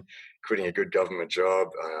insane, quitting a good government job.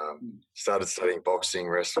 Started studying boxing,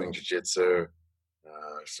 wrestling, jiu-jitsu,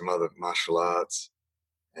 some other martial arts,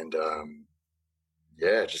 and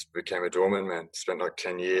just became a doorman, man. Spent like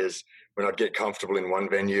 10 years. When I'd get comfortable in one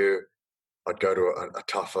venue, I'd go to a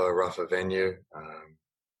tougher, rougher venue.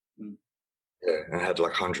 And I had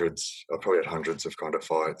like hundreds of kind of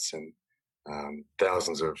fights and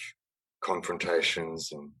thousands of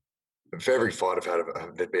confrontations. And for every fight I've had,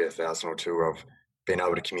 there'd be 1,000 or two where I've been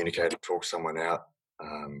able to communicate and talk someone out.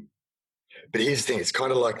 But here's the thing, it's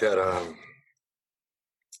kind of like that.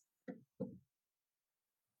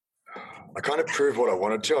 I kind of proved what I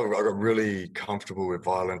wanted to. I got really comfortable with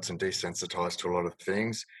violence and desensitized to a lot of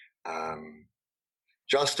things.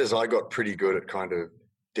 Just as I got pretty good at kind of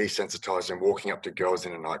desensitizing, walking up to girls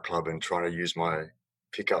in a nightclub and trying to use my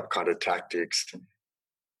pickup kind of tactics.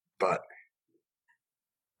 But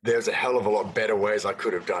there's a hell of a lot better ways I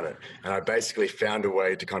could have done it. And I basically found a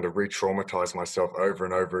way to kind of re-traumatize myself over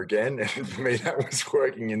and over again. And for me, that was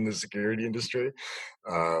working in the security industry.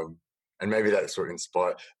 And maybe that's what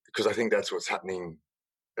inspired, because I think that's what's happening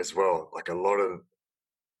as well. Like a lot of,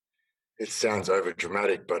 it sounds over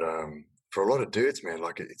dramatic, but for a lot of dudes, man,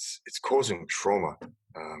 like it's causing trauma,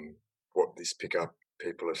 what these pickup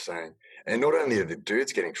people are saying. And not only are the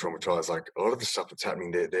dudes getting traumatized, like a lot of the stuff that's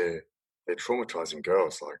happening, they're traumatizing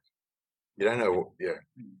girls. Like, you don't know,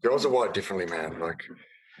 girls are wired differently, man. Like,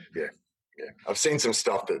 yeah. I've seen some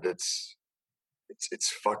stuff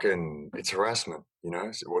it's harassment, you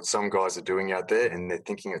know, so what some guys are doing out there, and they're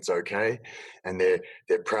thinking it's okay, and they're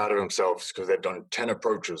proud of themselves because they've done 10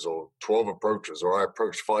 approaches or 12 approaches, or I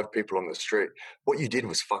approached 5 people on the street. What you did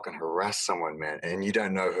was fucking harass someone, man, and you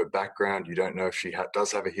don't know her background. You don't know if she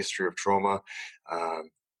does have a history of trauma.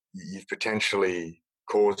 You've potentially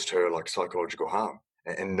caused her like psychological harm,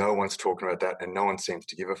 and no one's talking about that, and no one seems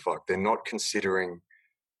to give a fuck. They're not considering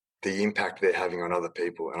the impact they're having on other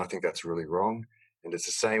people, and I think that's really wrong. And it's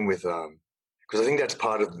the same with, because I think that's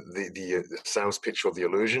part of the sales pitch or the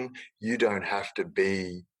illusion. You don't have to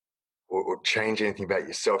be or change anything about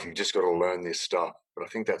yourself. You've just got to learn this stuff. But I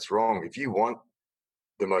think that's wrong. If you want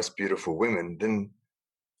the most beautiful women, then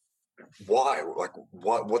why? Like,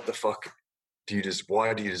 what the fuck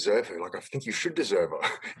why do you deserve her? Like, I think you should deserve her.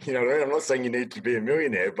 You know what I mean? I'm not saying you need to be a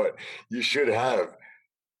millionaire, but you should have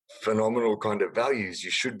phenomenal kind of values.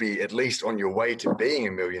 You should be at least on your way to being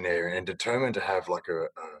a millionaire and determined to have like a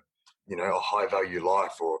high value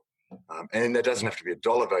life, or and that doesn't have to be a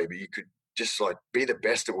dollar value, but you could just like be the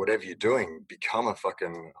best at whatever you're doing, become a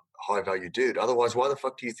fucking high value dude. Otherwise, why the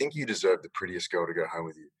fuck do you think you deserve the prettiest girl to go home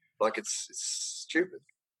with you? Like, it's stupid,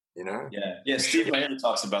 you know? Yeah. Steve Lahiri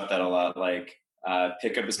talks about that a lot. Like,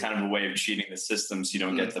 pickup is kind of a way of cheating the system so you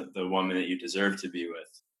don't get the woman that you deserve to be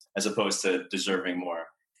with, as opposed to deserving more.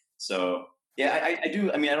 So, yeah, I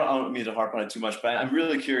do. I mean, I don't mean to harp on it too much, but I'm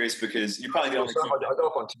really curious because you're probably the only. I go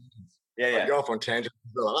off on tangents. I go off on tangents.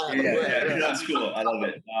 Yeah, that's cool. I love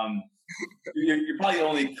it. You're probably the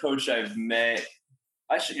only coach I've met.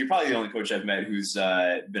 Actually, you're probably the only coach I've met who's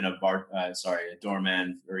been a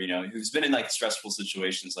doorman, or who's been in like stressful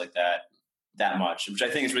situations like that much, which I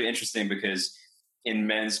think is really interesting because in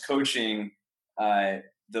men's coaching,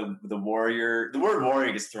 the word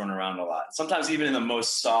warrior gets thrown around a lot. Sometimes even in the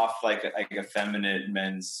most soft, like effeminate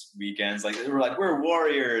men's weekends, like we're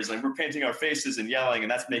warriors, like we're painting our faces and yelling,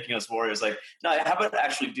 and that's making us warriors. Like, no, how about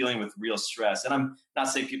actually dealing with real stress? And I'm not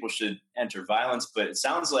saying people should enter violence, but it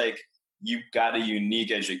sounds like you've got a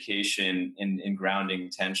unique education in grounding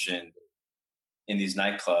tension in these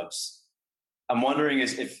nightclubs. I'm wondering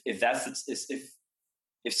if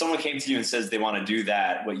someone came to you and says they want to do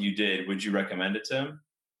that, what you did, would you recommend it to them?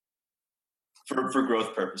 For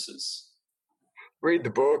growth purposes. Read the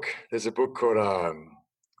book. There's a book called,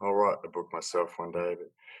 I'll write the book myself one day,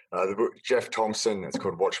 but the book, Jeff Thompson, it's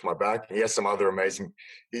called Watch My Back. He has some other amazing,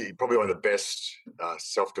 probably one of the best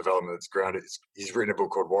self-development that's grounded. He's written a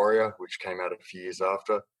book called Warrior, which came out a few years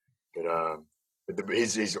after. But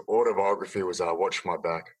his autobiography was Watch My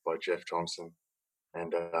Back by Jeff Thompson.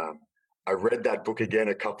 And I read that book again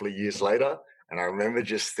a couple of years later, and I remember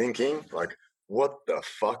just thinking, like, what the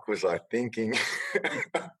fuck was I thinking?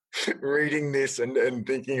 Reading this and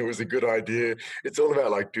thinking it was a good idea. It's all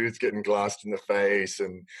about like dudes getting glassed in the face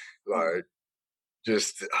and like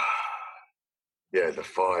just the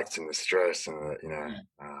fights and the stress and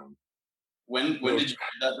When did you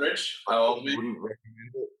read that, Rich? How old were you? Wouldn't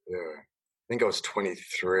recommend it. Yeah, I think I was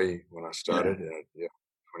 23 when I started. Yeah,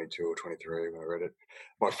 22 or 23 when I read it.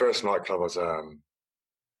 My first nightclub was I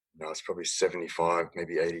was probably 75,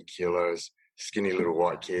 maybe 80 kilos. Skinny little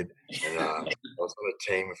white kid, and I was on a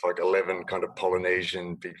team with like 11 kind of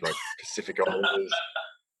Polynesian, big like Pacific Islanders.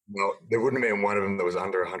 Well, there wouldn't have been one of them that was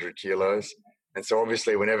under 100 kilos, and so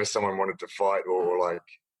obviously, whenever someone wanted to fight or like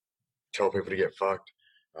tell people to get fucked,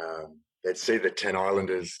 they'd see the 10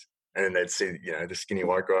 Islanders, and then they'd see the skinny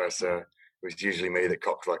white guy. So it was usually me that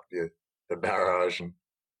copped like the barrage, and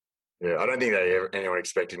I don't think anyone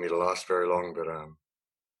expected me to last very long, but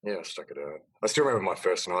yeah, I stuck it out. I still remember my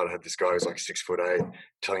first night. I had this guy who was like 6'8",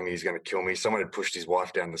 telling me he's going to kill me. Someone had pushed his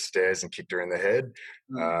wife down the stairs and kicked her in the head.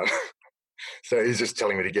 So he's just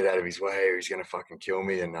telling me to get out of his way or he's going to fucking kill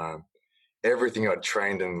me. And everything I'd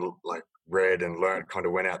trained and like read and learned kind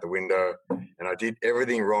of went out the window. And I did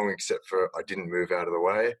everything wrong except for I didn't move out of the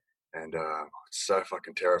way. And I was so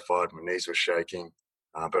fucking terrified. My knees were shaking.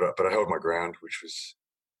 But I held my ground, which was,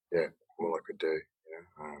 all I could do.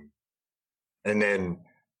 And then,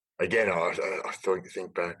 again, I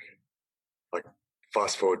think back, like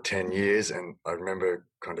fast forward 10 years, and I remember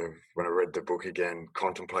kind of when I read the book again,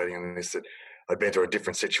 contemplating on this, that I'd been through a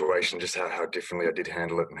different situation, just how differently I did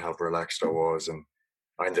handle it and how relaxed I was. And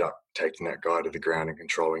I ended up taking that guy to the ground and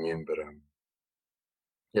controlling him. But, I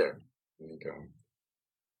think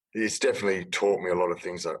it's definitely taught me a lot of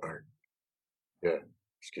things that I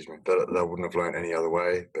wouldn't have learned any other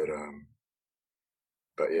way.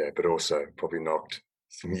 But also probably knocked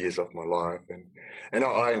some years off my life, and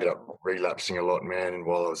I ended up relapsing a lot, man. And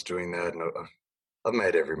while I was doing that, and I've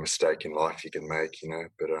made every mistake in life you can make,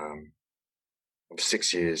 But I'm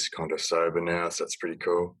 6 years kind of sober now, so that's pretty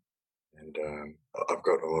cool. And I've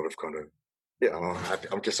got a lot of kind of I'm happy.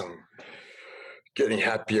 I'm getting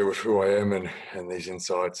happier with who I am and these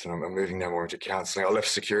insights, and I'm moving now more into counselling. I left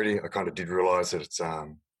security. I kind of did realise that it's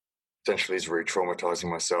essentially is re-traumatizing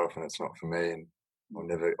myself, and it's not for me. And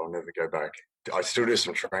I'll never go back. I still do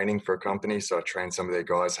some training for a company, so I train some of their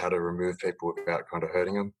guys how to remove people without kind of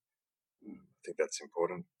hurting them. I think that's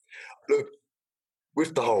important. Look,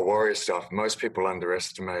 with the whole warrior stuff, most people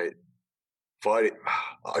underestimate fighting.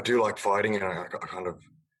 I do like fighting, and I kind of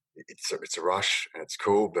it's a rush and it's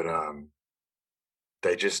cool, but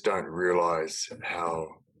they just don't realize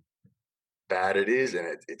how bad it is, and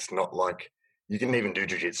it's not like. You can even do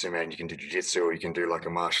jiu-jitsu, man. You can do jiu-jitsu, or you can do like a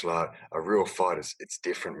martial art. A real fight it's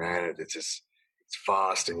different, man. It's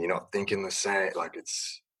fast, and you're not thinking the same. Like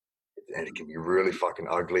and it can be really fucking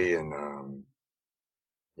ugly, and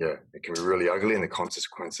it can be really ugly, and the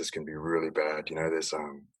consequences can be really bad. There's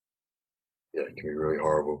it can be really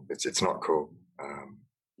horrible. It's not cool.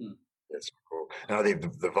 It's not cool. And I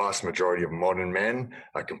think the vast majority of modern men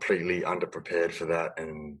are completely underprepared for that,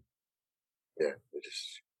 and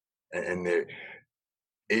they're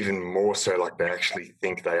even more so like they actually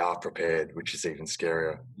think they are prepared, which is even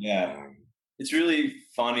scarier. Yeah. It's really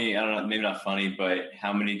funny. I don't know, maybe not funny, but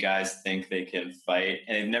how many guys think they can fight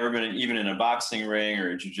and they've never been even in a boxing ring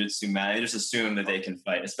or a jiu-jitsu mat. They just assume that they can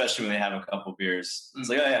fight, especially when they have a couple beers. It's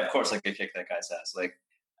like, oh yeah, of course I could kick that guy's ass. Like,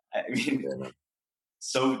 I mean,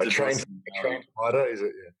 so a trained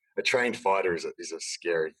fighter is a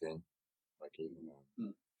scary thing. Like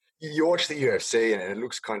even you watch the UFC and it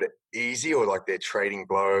looks kind of easy, or like they're trading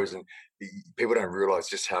blows, and people don't realize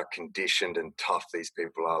just how conditioned and tough these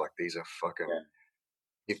people are. Like these are fucking. Yeah.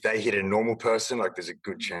 If they hit a normal person, like there's a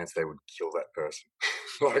good chance they would kill that person,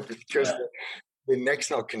 like because their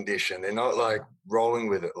neck's not conditioned. They're not like rolling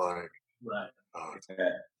with it, like. Right.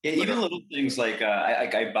 Even little things like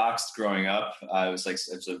I boxed growing up. It was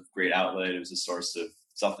a great outlet. It was a source of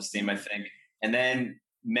self-esteem, I think, and then.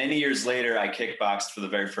 Many years later, I kickboxed for the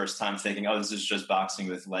very first time thinking, oh, this is just boxing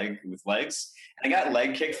with legs. And I got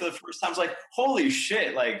leg kicked for the first time. I was like, holy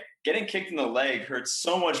shit, like getting kicked in the leg hurts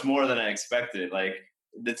so much more than I expected. Like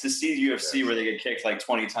to see UFC where they get kicked like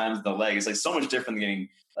 20 times in the leg is like so much different than getting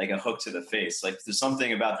like a hook to the face. Like there's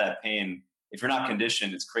something about that pain. If you're not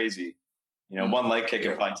conditioned, it's crazy. One leg kick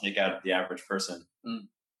can probably take out the average person.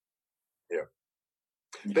 Yeah.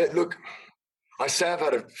 But look, I say I've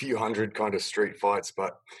had a few hundred kind of street fights,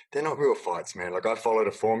 but they're not real fights, man. Like I followed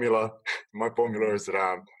a formula. My formula is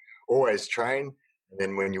that always train, and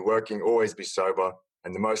then when you're working, always be sober.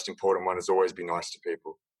 And the most important one is always be nice to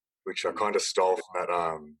people. which I kind of stole from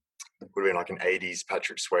that would have been like an 80s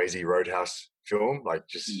Patrick Swayze Roadhouse film, like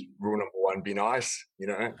just rule number one, be nice,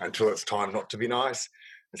 until it's time not to be nice.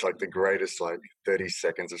 It's like the greatest 30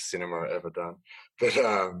 seconds of cinema ever done. But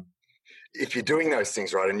if you're doing those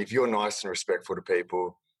things right, and if you're nice and respectful to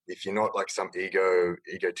people, if you're not like some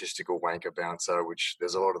egotistical wanker bouncer, which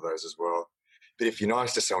there's a lot of those as well, but if you're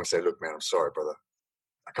nice to someone, say, look, man, I'm sorry, brother,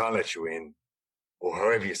 I can't let you in, or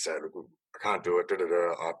however you say it, look, I can't do it,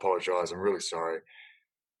 I apologize, I'm really sorry.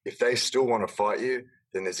 If they still want to fight you,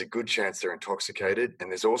 then there's a good chance they're intoxicated, and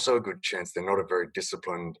there's also a good chance they're not a very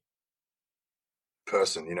disciplined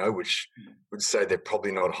person, which would say they're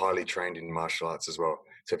probably not highly trained in martial arts as well.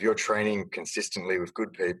 So if you're training consistently with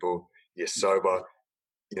good people, you're sober,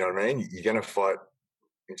 you know what I mean? You're going to fight,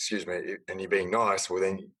 and you're being nice, well,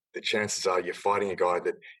 then the chances are you're fighting a guy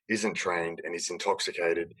that isn't trained and is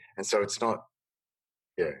intoxicated. And so it's not,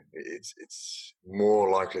 it's more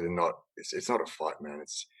likely than not, it's not a fight, man.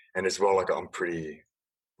 And as well, I'm pretty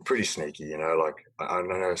sneaky, I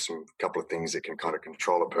know some couple of things that can kind of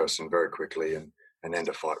control a person very quickly and end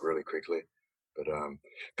a fight really quickly.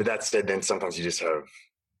 But that said, then sometimes you just have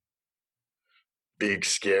big,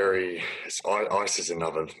 scary. Ice is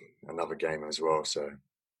another game as well. So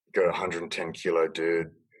you got a 110 kilo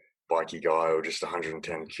dude, bikey guy, or just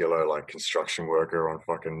 110 kilo construction worker on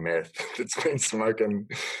fucking meth that's been smoking,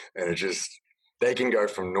 and they can go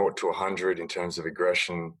from 0 to 100 in terms of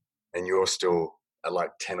aggression, and you're still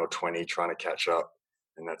at 10 or 20 trying to catch up.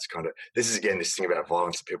 And that's this is again this thing about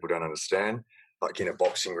violence that people don't understand. Like in a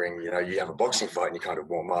boxing ring, you have a boxing fight and you kind of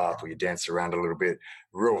warm up or you dance around a little bit.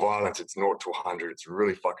 Real violence, it's 0 to 100. It's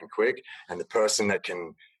really fucking quick. And the person that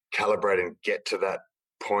can calibrate and get to that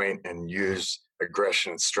point and use aggression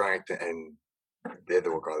and strength, and they're the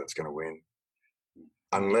guy that's going to win.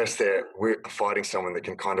 Unless we're fighting someone that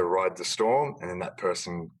can kind of ride the storm, and then that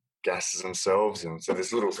person gasses themselves. And so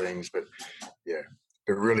there's little things, but yeah.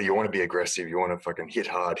 But really, you want to be aggressive. You want to fucking hit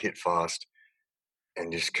hard, hit fast,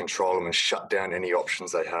 and just control them and shut down any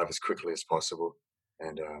options they have as quickly as possible.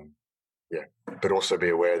 And but also be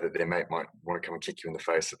aware that their mate might want to come and kick you in the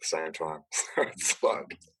face at the same time. So it's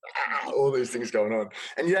all these things going on.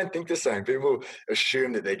 And you don't think the same. People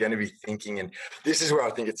assume that they're going to be thinking, and this is where I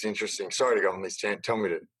think it's interesting. Sorry to go on this tangent. Tell me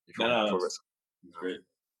to. No, great.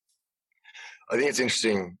 I think it's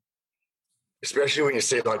interesting, especially when you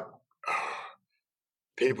see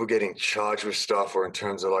people getting charged with stuff, or in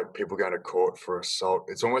terms of people going to court for assault.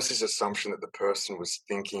 It's almost this assumption that the person was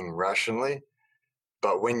thinking rationally.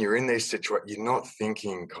 But when you're in these situations, you're not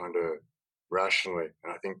thinking kind of rationally.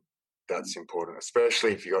 And I think that's important,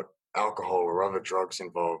 especially if you've got alcohol or other drugs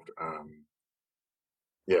involved. Often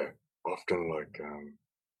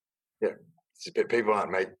people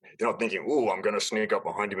they're not thinking, oh, I'm going to sneak up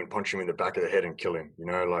behind him and punch him in the back of the head and kill him.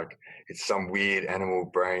 It's some weird animal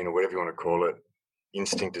brain or whatever you want to call it.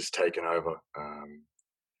 Instinct has taken over.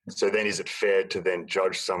 So then is it fair to then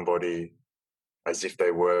judge somebody as if they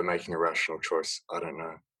were making a rational choice? I don't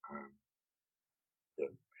know.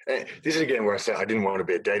 And this is again where I say I didn't want to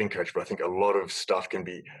be a dating coach, but I think a lot of stuff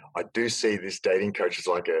I do see this dating coach as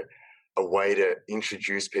a way to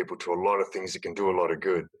introduce people to a lot of things that can do a lot of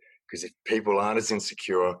good. Because if people aren't as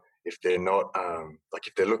insecure, if they're not,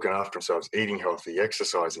 if they're looking after themselves, eating healthy,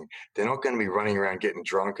 exercising, they're not going to be running around getting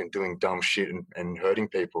drunk and doing dumb shit and hurting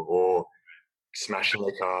people, or smashing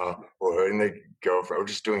their car, or hurting their girlfriend, or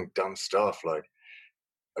just doing dumb stuff. I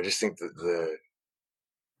just think that the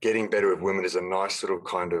getting better with women is a nice little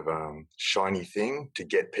kind of shiny thing to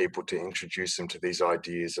get people to introduce them to these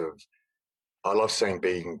ideas of, I love saying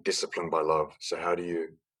being disciplined by love. So how do you,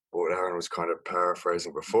 what Aaron was kind of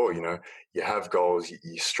paraphrasing before, you have goals,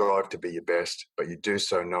 you strive to be your best, but you do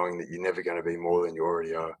so knowing that you're never going to be more than you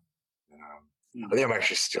already are. I think I'm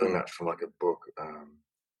actually stealing that from a book. I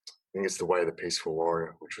think it's The Way of the Peaceful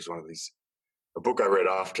Warrior, which was a book I read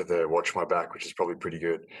after the Watch My Back, which is probably pretty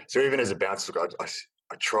good. So even as a bouncer,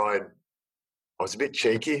 I tried, I was a bit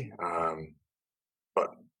cheeky,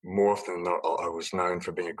 but more often than not, I was known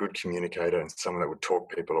for being a good communicator and someone that would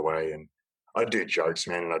talk people away. And I'd do jokes,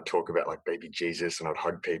 man, and I'd talk about baby Jesus, and I'd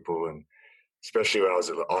hug people. And especially when I was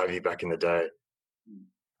at Ivy back in the day,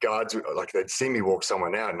 guards, they'd see me walk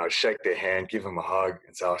someone out and I'd shake their hand, give them a hug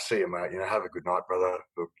and say, I'll see you, mate. Have a good night, brother.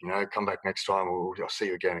 Look, come back next time. I'll see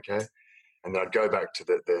you again, okay? And then I'd go back to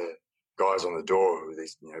the guys on the door with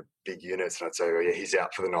these, big units, and I'd say, oh, yeah, he's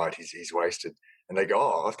out for the night. He's wasted. And they go,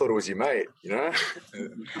 oh, I thought it was your mate,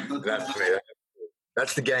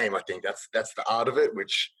 That's the game, I think. That's the art of it,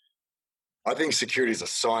 which I think security is a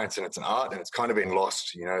science and it's an art, and it's kind of been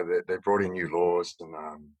lost. They brought in new laws, and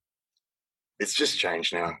it's just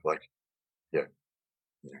changed now.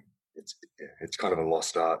 it's kind of a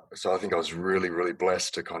lost art. So I think I was really, really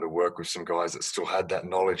blessed to kind of work with some guys that still had that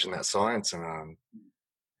knowledge and that science. And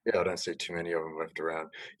I don't see too many of them left around.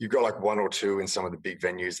 You've got like one or two in some of the big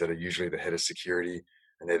venues that are usually the head of security,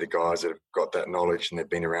 and they're the guys that have got that knowledge and they've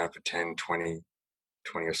been around for 10, 20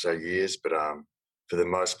 or so years. But for the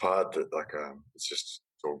most part, it's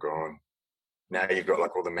all gone. Now you've got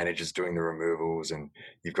like all the managers doing the removals, and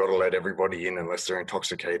you've got to let everybody in unless they're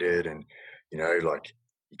intoxicated, and like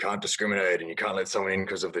you can't discriminate, and you can't let someone in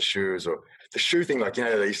because of the shoes or the shoe thing. Like,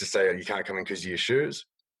 they used to say you can't come in because of your shoes.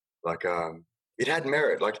 Like, it had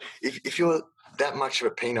merit. Like if you're that much of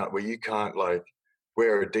a peanut where you can't like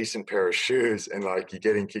wear a decent pair of shoes and like you're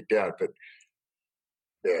getting kicked out, but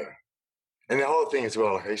yeah. And the whole thing as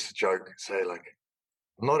well, like I used to say like,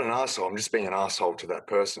 I'm not an asshole. I'm just being an asshole to that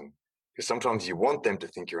person. Because sometimes you want them to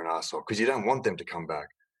think you're an asshole because you don't want them to come back.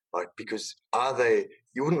 Like, because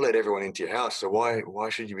you wouldn't let everyone into your house. So why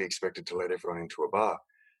should you be expected to let everyone into a bar?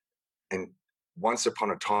 And once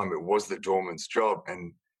upon a time, it was the doorman's job,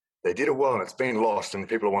 and they did it well, and it's been lost. And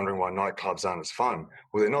people are wondering why nightclubs aren't as fun.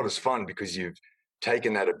 Well, they're not as fun because you've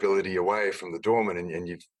taken that ability away from the doorman, and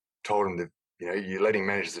you've told them that, you're letting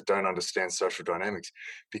managers that don't understand social dynamics,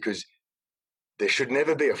 because there should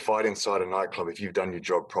never be a fight inside a nightclub if you've done your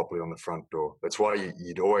job properly on the front door. That's why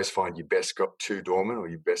you'd always find your best two doormen or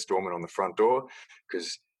your best doorman on the front door,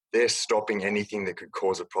 because they're stopping anything that could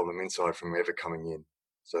cause a problem inside from ever coming in.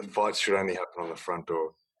 So fights should only happen on the front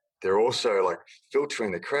door. They're also like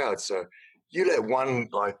filtering the crowd. So you let one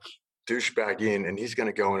like douchebag in and he's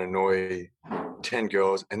going to go and annoy 10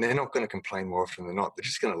 girls, and they're not going to complain more often than not. They're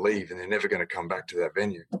just going to leave, and they're never going to come back to that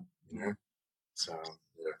venue, So...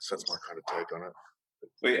 yeah, so that's my kind of take on it.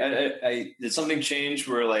 Wait, did something change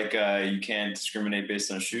where like you can't discriminate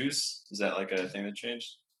based on shoes? Is that like a thing that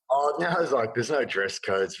changed? Oh, now it's like there's no dress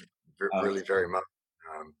codes really very much.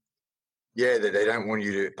 They don't want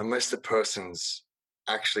you to, unless the person's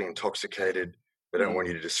actually intoxicated, they don't want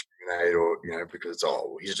you to discriminate or, because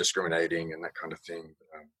he's discriminating and that kind of thing.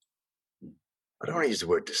 But, I don't want to use the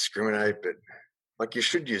word discriminate, but like you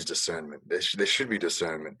should use discernment. There should be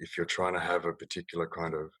discernment if you're trying to have a particular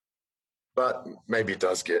kind of, but maybe it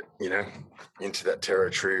does get, into that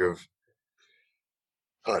territory of,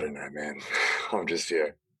 I don't know, man. I'm just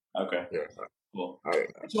here. Okay. Yeah. Cool. I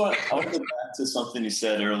want to go back to something you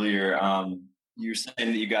said earlier. You were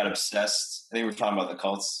saying that you got obsessed. I think we were talking about the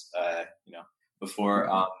cults, before.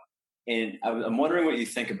 And I'm wondering what you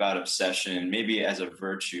think about obsession, maybe as a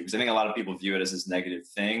virtue, because I think a lot of people view it as this negative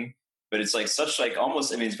thing. But it's like such like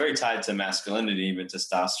almost, it's very tied to masculinity, even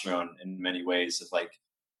testosterone in many ways of like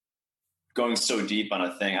going so deep on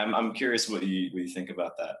a thing. I'm curious what you think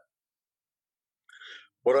about that.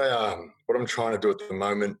 What I'm trying to do at the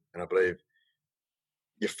moment, and I believe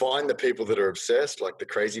you find the people that are obsessed, like the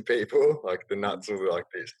crazy people, like the nuts or like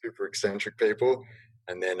the super eccentric people.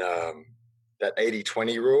 And then that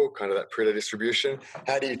 80-20 rule, kind of that Pareto distribution.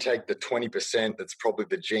 How do you take the 20% that's probably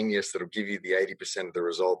the genius that'll give you the 80% of the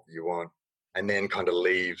result that you want, and then kind of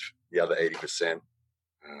leave the other 80%?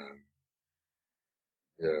 I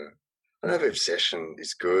don't know if obsession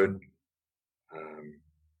is good. I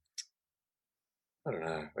don't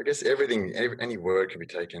know. I guess any word can be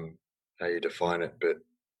taken how you define it, but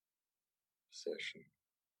obsession.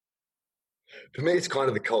 For me, it's kind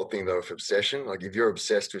of the cult thing, though, of obsession. Like, if you're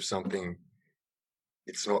obsessed with something,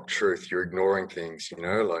 it's not truth. You're ignoring things, and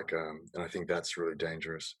I think that's really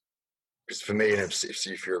dangerous. Because for me,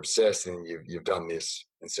 if you're obsessed, then you've done this,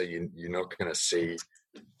 and so you're not going to see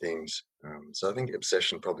things. So I think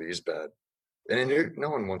obsession probably is bad. And no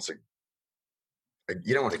one wants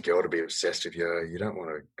you don't want a girl to be obsessed with you. You don't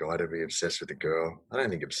want a guy to be obsessed with a girl. I don't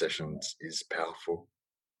think obsession is powerful.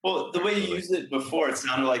 Well, the way you used it before, it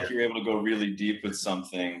sounded like you were able to go really deep with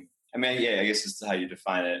something. I guess it's how you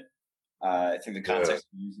define it. I think the context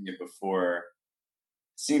of using it before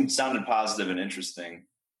sounded positive and interesting.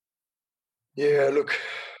 Yeah, look,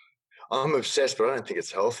 I'm obsessed, but I don't think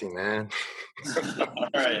it's healthy, man.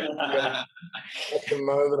 Right. At the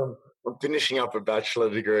moment, I'm finishing up a bachelor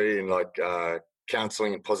degree in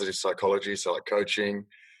counseling and positive psychology, so like coaching.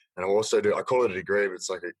 And I call it a degree, but it's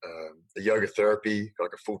like a yoga therapy,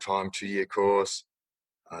 like a full-time 2-year course.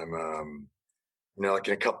 I'm, in I'm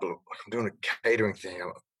doing a catering thing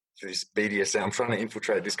for this BDSM. I'm trying to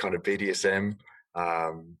infiltrate this kind of BDSM.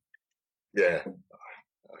 I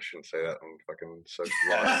shouldn't say that. I'm fucking so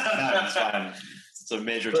lost. That's fine. It's a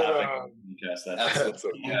major topic.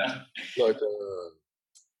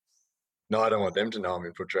 No, I don't want them to know I'm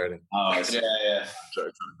infiltrating. Oh, yeah.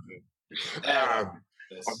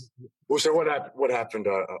 So what happened?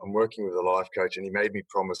 I'm working with a life coach, and he made me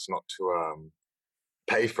promise not to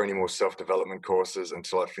pay for any more self-development courses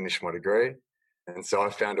until I finished my degree. And so I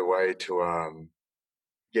found a way to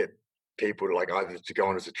get people to like either to go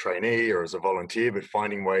on as a trainee or as a volunteer, but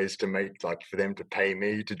finding ways to make like for them to pay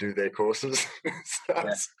me to do their courses. So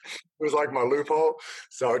it was like my loophole.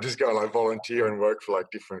 So I just go like volunteer and work for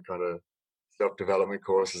like different kind of self-development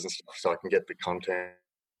courses and stuff, so I can get the content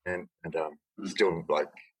and still like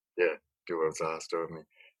do what was asked of me.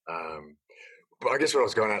 But I guess what I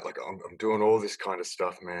was going at, like I'm doing all this kind of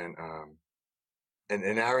stuff, man.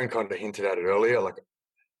 And Aaron kind of hinted at it earlier. Like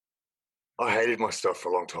I hated myself for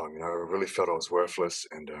a long time. You know, I really felt I was worthless,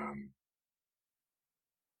 and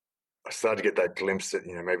I started to get that glimpse that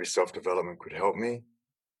maybe self-development could help me.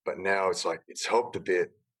 But now it's like it's helped a bit,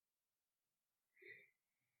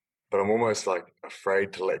 but I'm almost like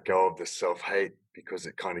afraid to let go of the self-hate because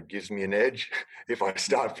it kind of gives me an edge. If I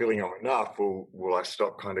start feeling I'm enough, will I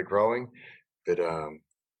stop kind of growing? But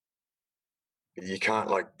you can't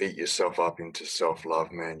like beat yourself up into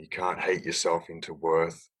self-love, man. You can't hate yourself into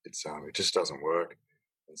worth. It's it just doesn't work.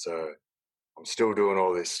 And so I'm still doing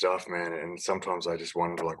all this stuff, man. And sometimes I just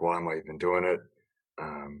wonder, like, why am I even doing it?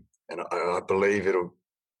 And I believe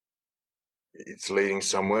it's leading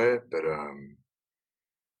somewhere, but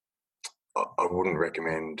I wouldn't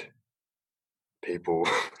recommend people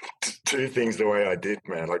do things the way I did,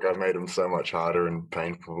 man. Like I made them so much harder and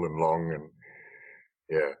painful and long, and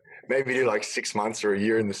maybe do like 6 months or a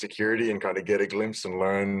year in the security and kind of get a glimpse and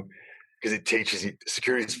learn, because it teaches you.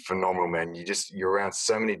 Security is phenomenal, man. You're around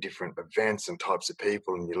so many different events and types of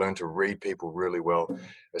people, and you learn to read people really well,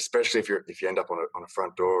 especially if you end up on a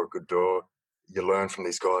front door or a good door. You learn from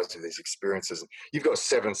these guys with these experiences. You've got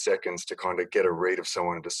 7 seconds to kind of get a read of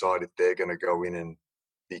someone and decide if they're going to go in and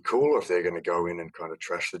be cool or if they're going to go in and kind of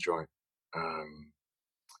trash the joint.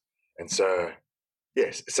 And so,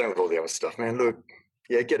 yes, same with all the other stuff, man. Look,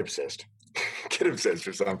 get obsessed. Get obsessed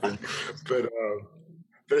with something. But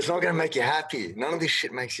it's not going to make you happy. None of this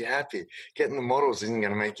shit makes you happy. Getting the models isn't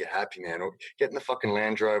going to make you happy, man. Or getting the fucking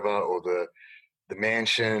Land Rover or the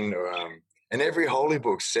mansion or and every holy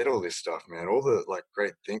book said all this stuff, man. All the like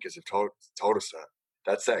great thinkers have told us that.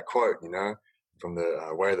 That's that quote, from the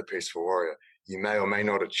Way of the Peaceful Warrior. You may or may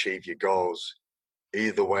not achieve your goals.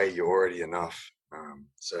 Either way, you're already enough.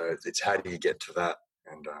 So it's how do you get to that?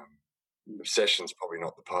 And obsession's probably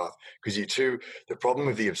not the path, because the problem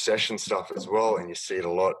with the obsession stuff as well, and you see it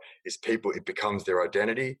a lot, is it becomes their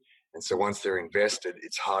identity. And so once they're invested,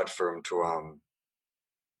 it's hard for them to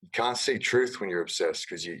you can't see truth when you're obsessed,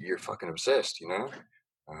 because you're fucking obsessed,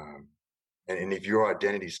 and if your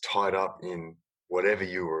identity's tied up in whatever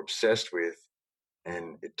you were obsessed with,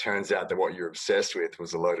 and it turns out that what you're obsessed with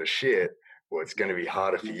was a load of shit, well, it's going to be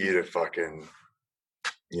harder for you to fucking,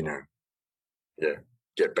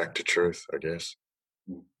 get back to truth, I guess.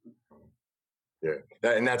 Yeah.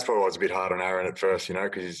 And that's probably why I was a bit hard on Aaron at first,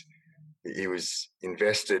 because he was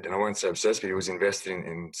invested, and I won't say obsessed, but he was invested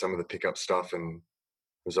in some of the pickup stuff and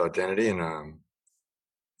his identity, and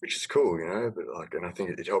which is cool, but like, and I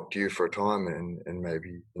think it helped you for a time, and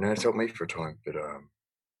maybe, it's helped me for a time, but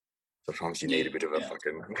sometimes you need a bit of a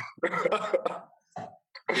fucking...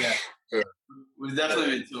 Yeah. We've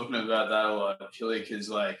definitely been talking about that a lot, purely because,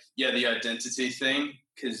 like, the identity thing,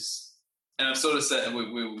 and I've sort of said,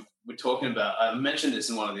 we're talking about, I mentioned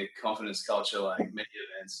this in one of the confidence culture, like, media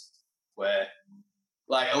events, where,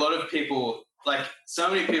 like, a lot of people, like, so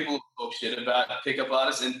many people talk shit about pickup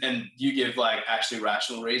artists, and you give, like, actually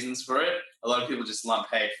rational reasons for it. A lot of people just lump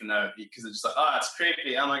hate for because they're just like, oh, it's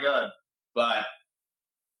creepy, oh my God. But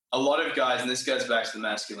a lot of guys, and this goes back to the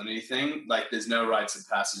masculinity thing, like there's no rites of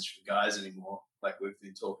passage for guys anymore, like we've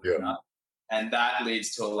been talking about. And that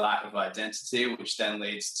leads to a lack of identity, which then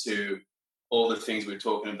leads to all the things we're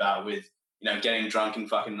talking about with, getting drunk in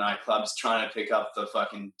fucking nightclubs, trying to pick up the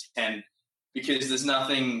fucking 10, because there's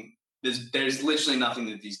literally nothing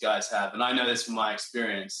that these guys have. And I know this from my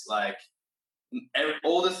experience, like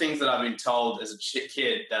all the things that I've been told as a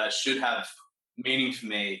kid that should have meaning for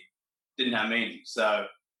me didn't have meaning. So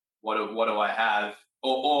what do I have?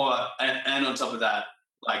 And on top of that,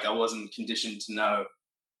 like I wasn't conditioned to know,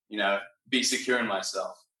 be secure in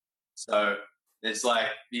myself. So there's like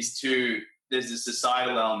there's the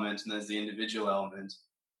societal element and there's the individual element.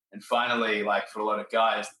 And finally, like for a lot of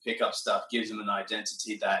guys, the pickup stuff gives them an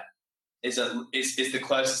identity that is the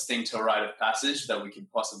closest thing to a rite of passage that we could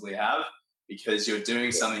possibly have, because you're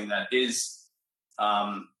doing something that is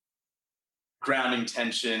grounding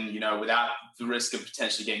tension, without the risk of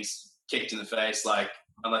potentially getting kicked in the face, like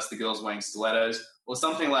unless the girl's wearing stilettos or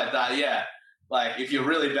something like that. Yeah. Like if you're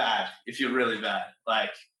really bad,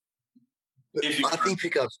 like I think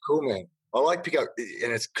pickup's cool, man. I like pickup,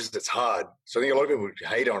 and it's because it's hard. So I think a lot of people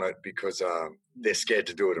hate on it because they're scared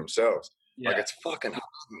to do it themselves. Yeah. Like it's fucking hard.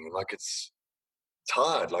 Man. Like it's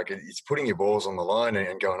hard. Like it's putting your balls on the line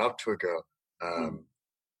and going up to a girl.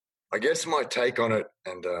 I guess my take on it,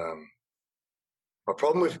 and my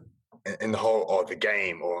problem with in the whole the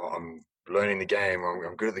game, or I'm learning the game, or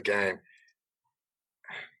I'm good at the game.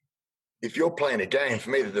 If you're playing a game,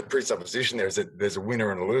 for me, the presupposition there is that there's a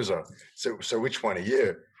winner and a loser. So which one are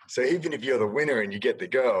you? So even if you're the winner and you get the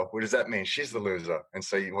girl, what does that mean? She's the loser, and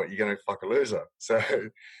so you're going to fuck a loser. So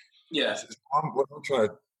yeah, what I'm trying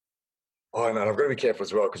to. Oh man, I've got to be careful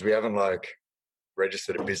as well because we haven't like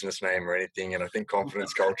registered a business name or anything, and I think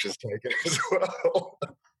confidence culture's taken as well.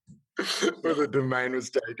 Where the domain was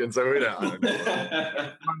taken, so we don't. I don't know.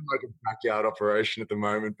 I'm like a backyard operation at the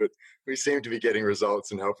moment, but we seem to be getting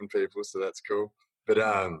results and helping people, so that's cool. But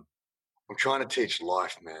I'm trying to teach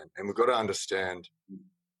life, man, and we've got to understand.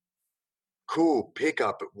 Cool, pick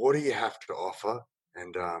up, but what do you have to offer?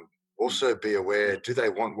 And also be aware: do they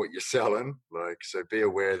want what you're selling? Like, so be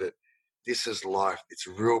aware that this is life. It's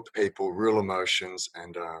real people, real emotions,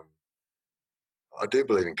 and I do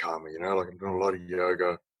believe in karma. You know, like I'm doing a lot of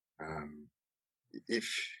yoga.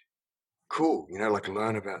 Like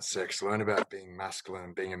learn about sex, learn about being masculine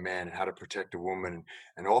and being a man and how to protect a woman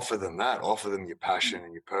and offer them that, offer them your passion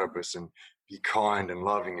and your purpose and be kind and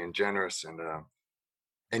loving and generous.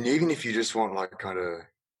 And even if you just want like kind of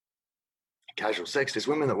casual sex, there's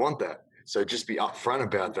women that want that. So just be upfront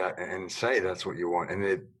about that and say that's what you want. And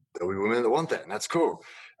there'll be women that want that, and that's cool.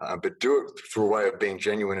 But do it through a way of being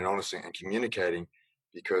genuine and honest and communicating,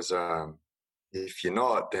 because if you're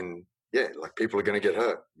not, then like people are going to get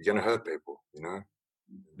hurt. You're going to hurt people, you know,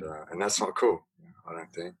 and that's not cool. I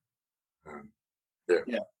don't think.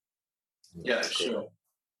 Yeah, sure.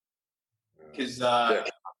 Because I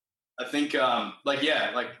think,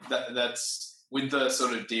 that's with the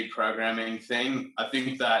sort of deprogramming thing. I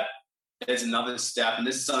think that there's another step, and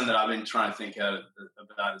this is something that I've been trying to think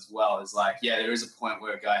about as well. Is like, there is a point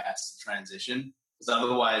where a guy has to transition, because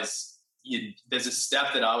otherwise, there's a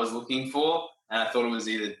step that I was looking for. And I thought it was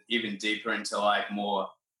even deeper into like more,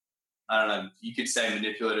 I don't know, you could say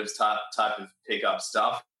manipulative type of pickup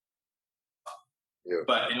stuff. Yeah.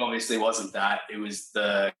 But it obviously wasn't that. It was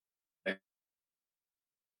the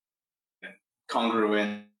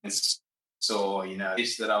congruence or,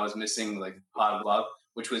 piece that I was missing, like part of love,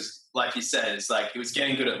 which was, like you said, it's like it was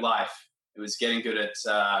getting good at life. It was getting good at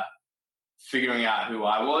figuring out who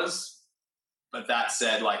I was. But that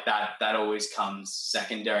said, like that always comes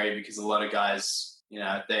secondary, because a lot of guys,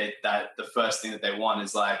 the first thing that they want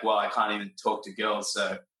is like, well, I can't even talk to girls,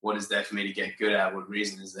 so what is there for me to get good at? What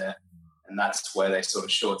reason is there? And that's where they sort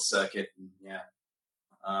of short circuit.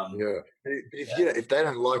 If they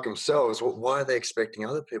don't like themselves, why are they expecting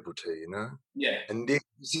other people to? You know? Yeah. And this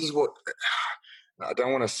is what I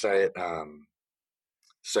don't want to say it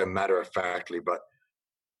so matter of factly, but.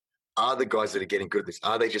 Are the guys that are getting good at this,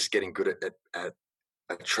 are they just getting good at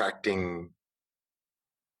attracting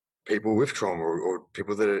people with trauma or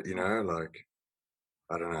people that are, like,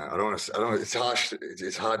 I don't know. It's harsh.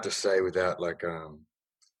 It's hard to say without like,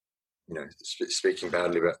 speaking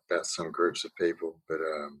badly about some groups of people. But,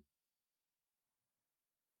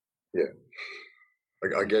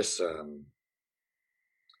 I guess,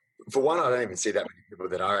 for one, I don't even see that many people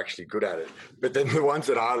that are actually good at it. But then the ones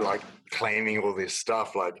that are like claiming all this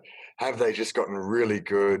stuff, like, have they just gotten really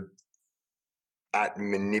good at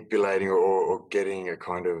manipulating or getting a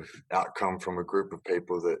kind of outcome from a group of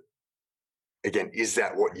people that, again, is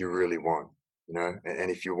that what you really want? You know, and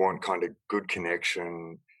if you want kind of good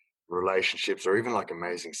connection, relationships, or even like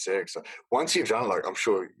amazing sex, once you've done, like, I'm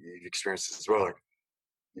sure you've experienced this as well, like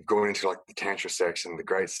you've gone into like the tantra sex and the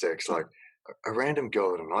great sex, like a random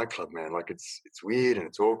girl at a nightclub, man, like it's weird and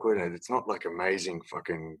it's awkward and it's not like amazing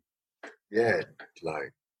fucking,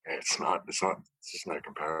 like, it's just no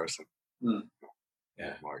comparison.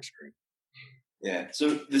 Yeah, my experience. Yeah.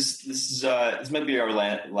 So this might be our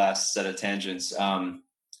last set of tangents. Yeah.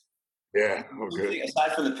 Okay.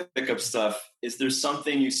 Aside from the pickup stuff, is there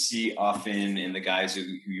something you see often in the guys who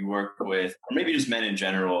you work with, or maybe just men in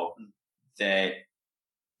general, that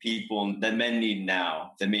men need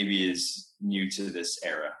now that maybe is new to this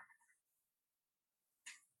era?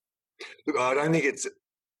 Look, I don't think it's,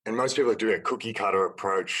 and most people do a cookie cutter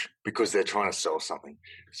approach because they're trying to sell something.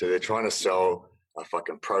 So they're trying to sell a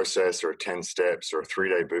fucking process or a 10 steps or a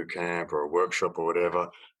 3-day boot camp or a workshop or whatever.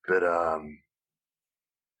 But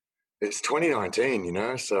it's 2019, you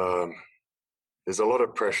know, so there's a lot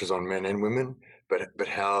of pressures on men and women, but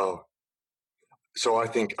how, so I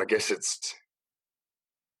guess it's,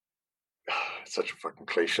 such a fucking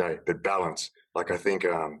cliche, but balance. Like I think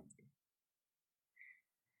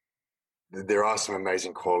there are some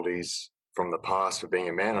amazing qualities from the past for being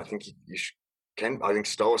a man. I think you can. I think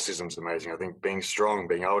stoicism's amazing. I think being strong,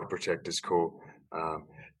 being able to protect is cool.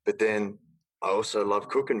 But then I also love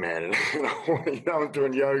cooking, man. And I'm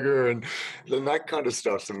doing yoga and that kind of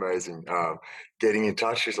stuff's amazing. Getting in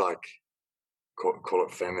touch is like, call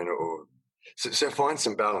it feminine or so find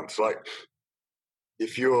some balance. Like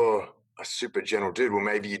if you're a super gentle dude, well,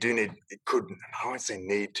 maybe you do need, I won't say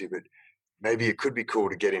need to, but maybe it could be cool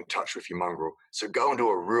to get in touch with your mongrel. So go and do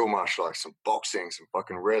a real martial, like some boxing, some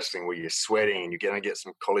fucking wrestling where you're sweating and you're going to get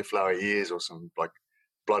some cauliflower ears or some like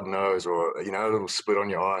blood nose or, a little split on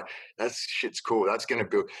your eye. That shit's cool. That's going to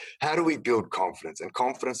build. How do we build confidence? And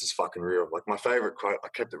confidence is fucking real. Like my favorite quote, I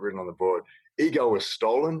kept it written on the board. Ego is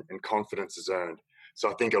stolen and confidence is earned. So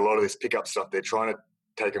I think a lot of this pickup stuff, they're trying to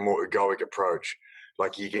take a more egoic approach.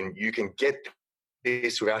 Like you can get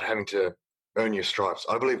this without having to earn your stripes.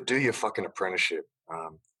 I believe do your fucking apprenticeship.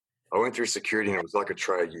 I went through security and it was like a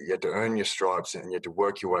trade. You had to earn your stripes and you had to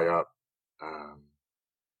work your way up.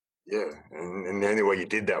 And the only way you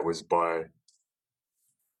did that was by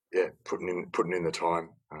putting in the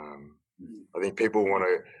time. I think people want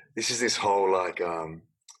to. This whole like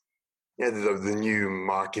the new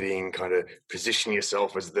marketing kind of position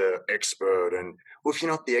yourself as the expert. And well, if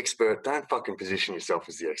you're not the expert, don't fucking position yourself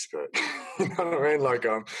as the expert. You know what I mean? Like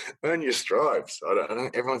earn your stripes. I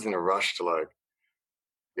don't. Everyone's in a rush to like.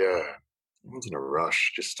 Yeah, everyone's in a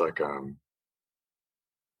rush. Just like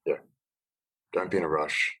don't be in a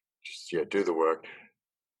rush. Just do the work.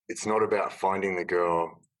 It's not about finding the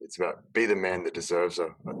girl. It's about be the man that deserves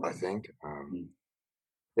her. I think.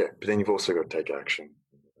 But then you've also got to take action.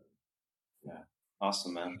 Yeah,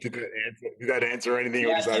 awesome, man. Did that answer anything?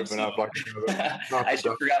 Yeah, or just open so. up? Like, I just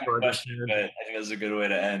forgot the question, but I think that's a good way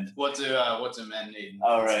to end. What do men need?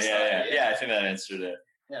 Oh right, yeah. I think that answered it.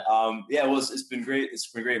 Yeah. Well, it's been great.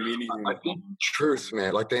 It's been great meeting you. I think truth,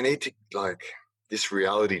 man. Like they need to this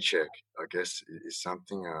reality check, I guess, is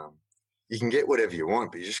something you can get whatever you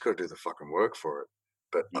want, but you just got to do the fucking work for it.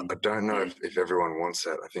 But I don't know if everyone wants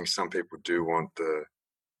that. I think some people do want the,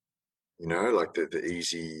 like the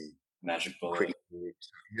easy, magic bullet. Quick,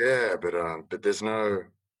 but there's no,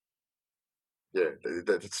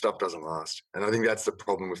 that stuff doesn't last. And I think that's the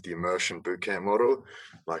problem with the immersion bootcamp model.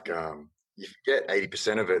 Like you get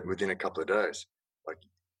 80% of it within a couple of days. Like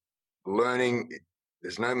learning.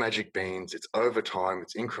 There's no magic beans. It's over time.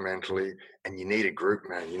 It's incrementally, and you need a group,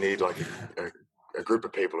 man. You need like a group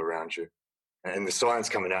of people around you. And the science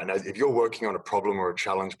coming out now. If you're working on a problem or a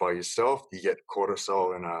challenge by yourself, you get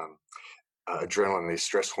cortisol and adrenaline, these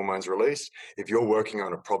stress hormones released. If you're working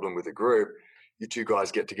on a problem with a group, you two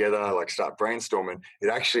guys get together, like start brainstorming. It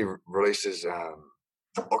actually releases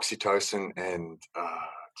oxytocin and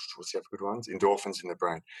what's the other good ones? Endorphins in the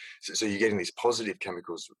brain. So you're getting these positive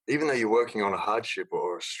chemicals. Even though you're working on a hardship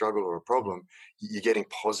or a struggle or a problem, you're getting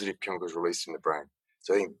positive chemicals released in the brain.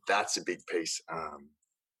 So I think that's a big piece.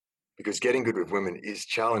 Because getting good with women is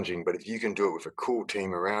challenging, but if you can do it with a cool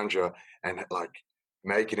team around you and like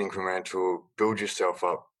make it incremental, build yourself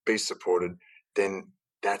up, be supported, then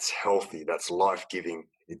that's healthy. That's life-giving.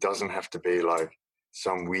 It doesn't have to be like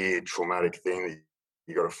some weird traumatic thing that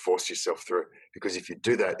you got to force yourself through, because if you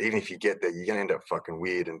do that, even if you get there, you're going to end up fucking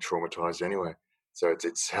weird and traumatized anyway. So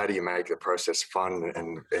it's how do you make the process fun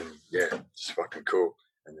and just fucking cool.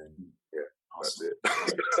 And then, awesome.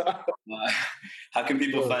 That's it. How can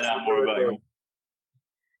people find out more about you?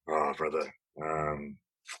 Oh, brother.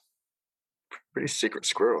 Pretty secret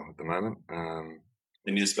squirrel at the moment.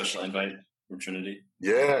 They need a special invite from Trinity?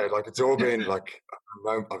 Yeah, like it's all been like,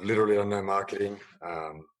 I've literally done no marketing.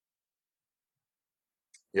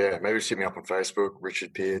 Maybe just hit me up on Facebook,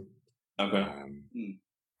 Richard Peard. Okay.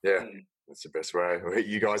 That's the best way. Or hit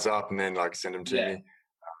you guys up and then like send them to me.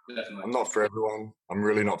 Definitely. I'm not for everyone. I'm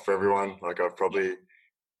really not for everyone. Like I've probably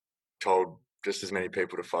told just as many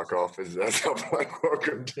people to fuck off as I've like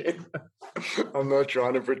welcomed in. I'm not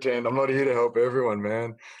trying to pretend. I'm not here to help everyone,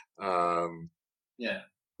 man. Not here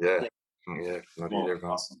to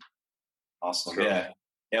everyone. Awesome. Cool. Yeah.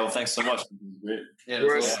 Well, thanks so much. Great. Yeah,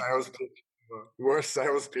 Worst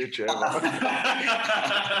sales pitch ever.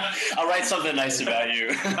 I'll write something nice about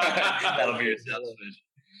you. That'll be your sales pitch.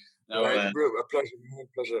 No, a pleasure, man.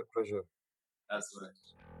 Pleasure. Absolutely.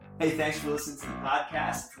 Hey, thanks for listening to the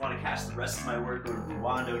podcast. If you want to catch the rest of my work, go to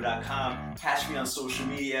Rwando.com. Catch me on social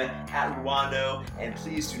media @Rwando, and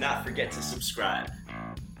please do not forget to subscribe.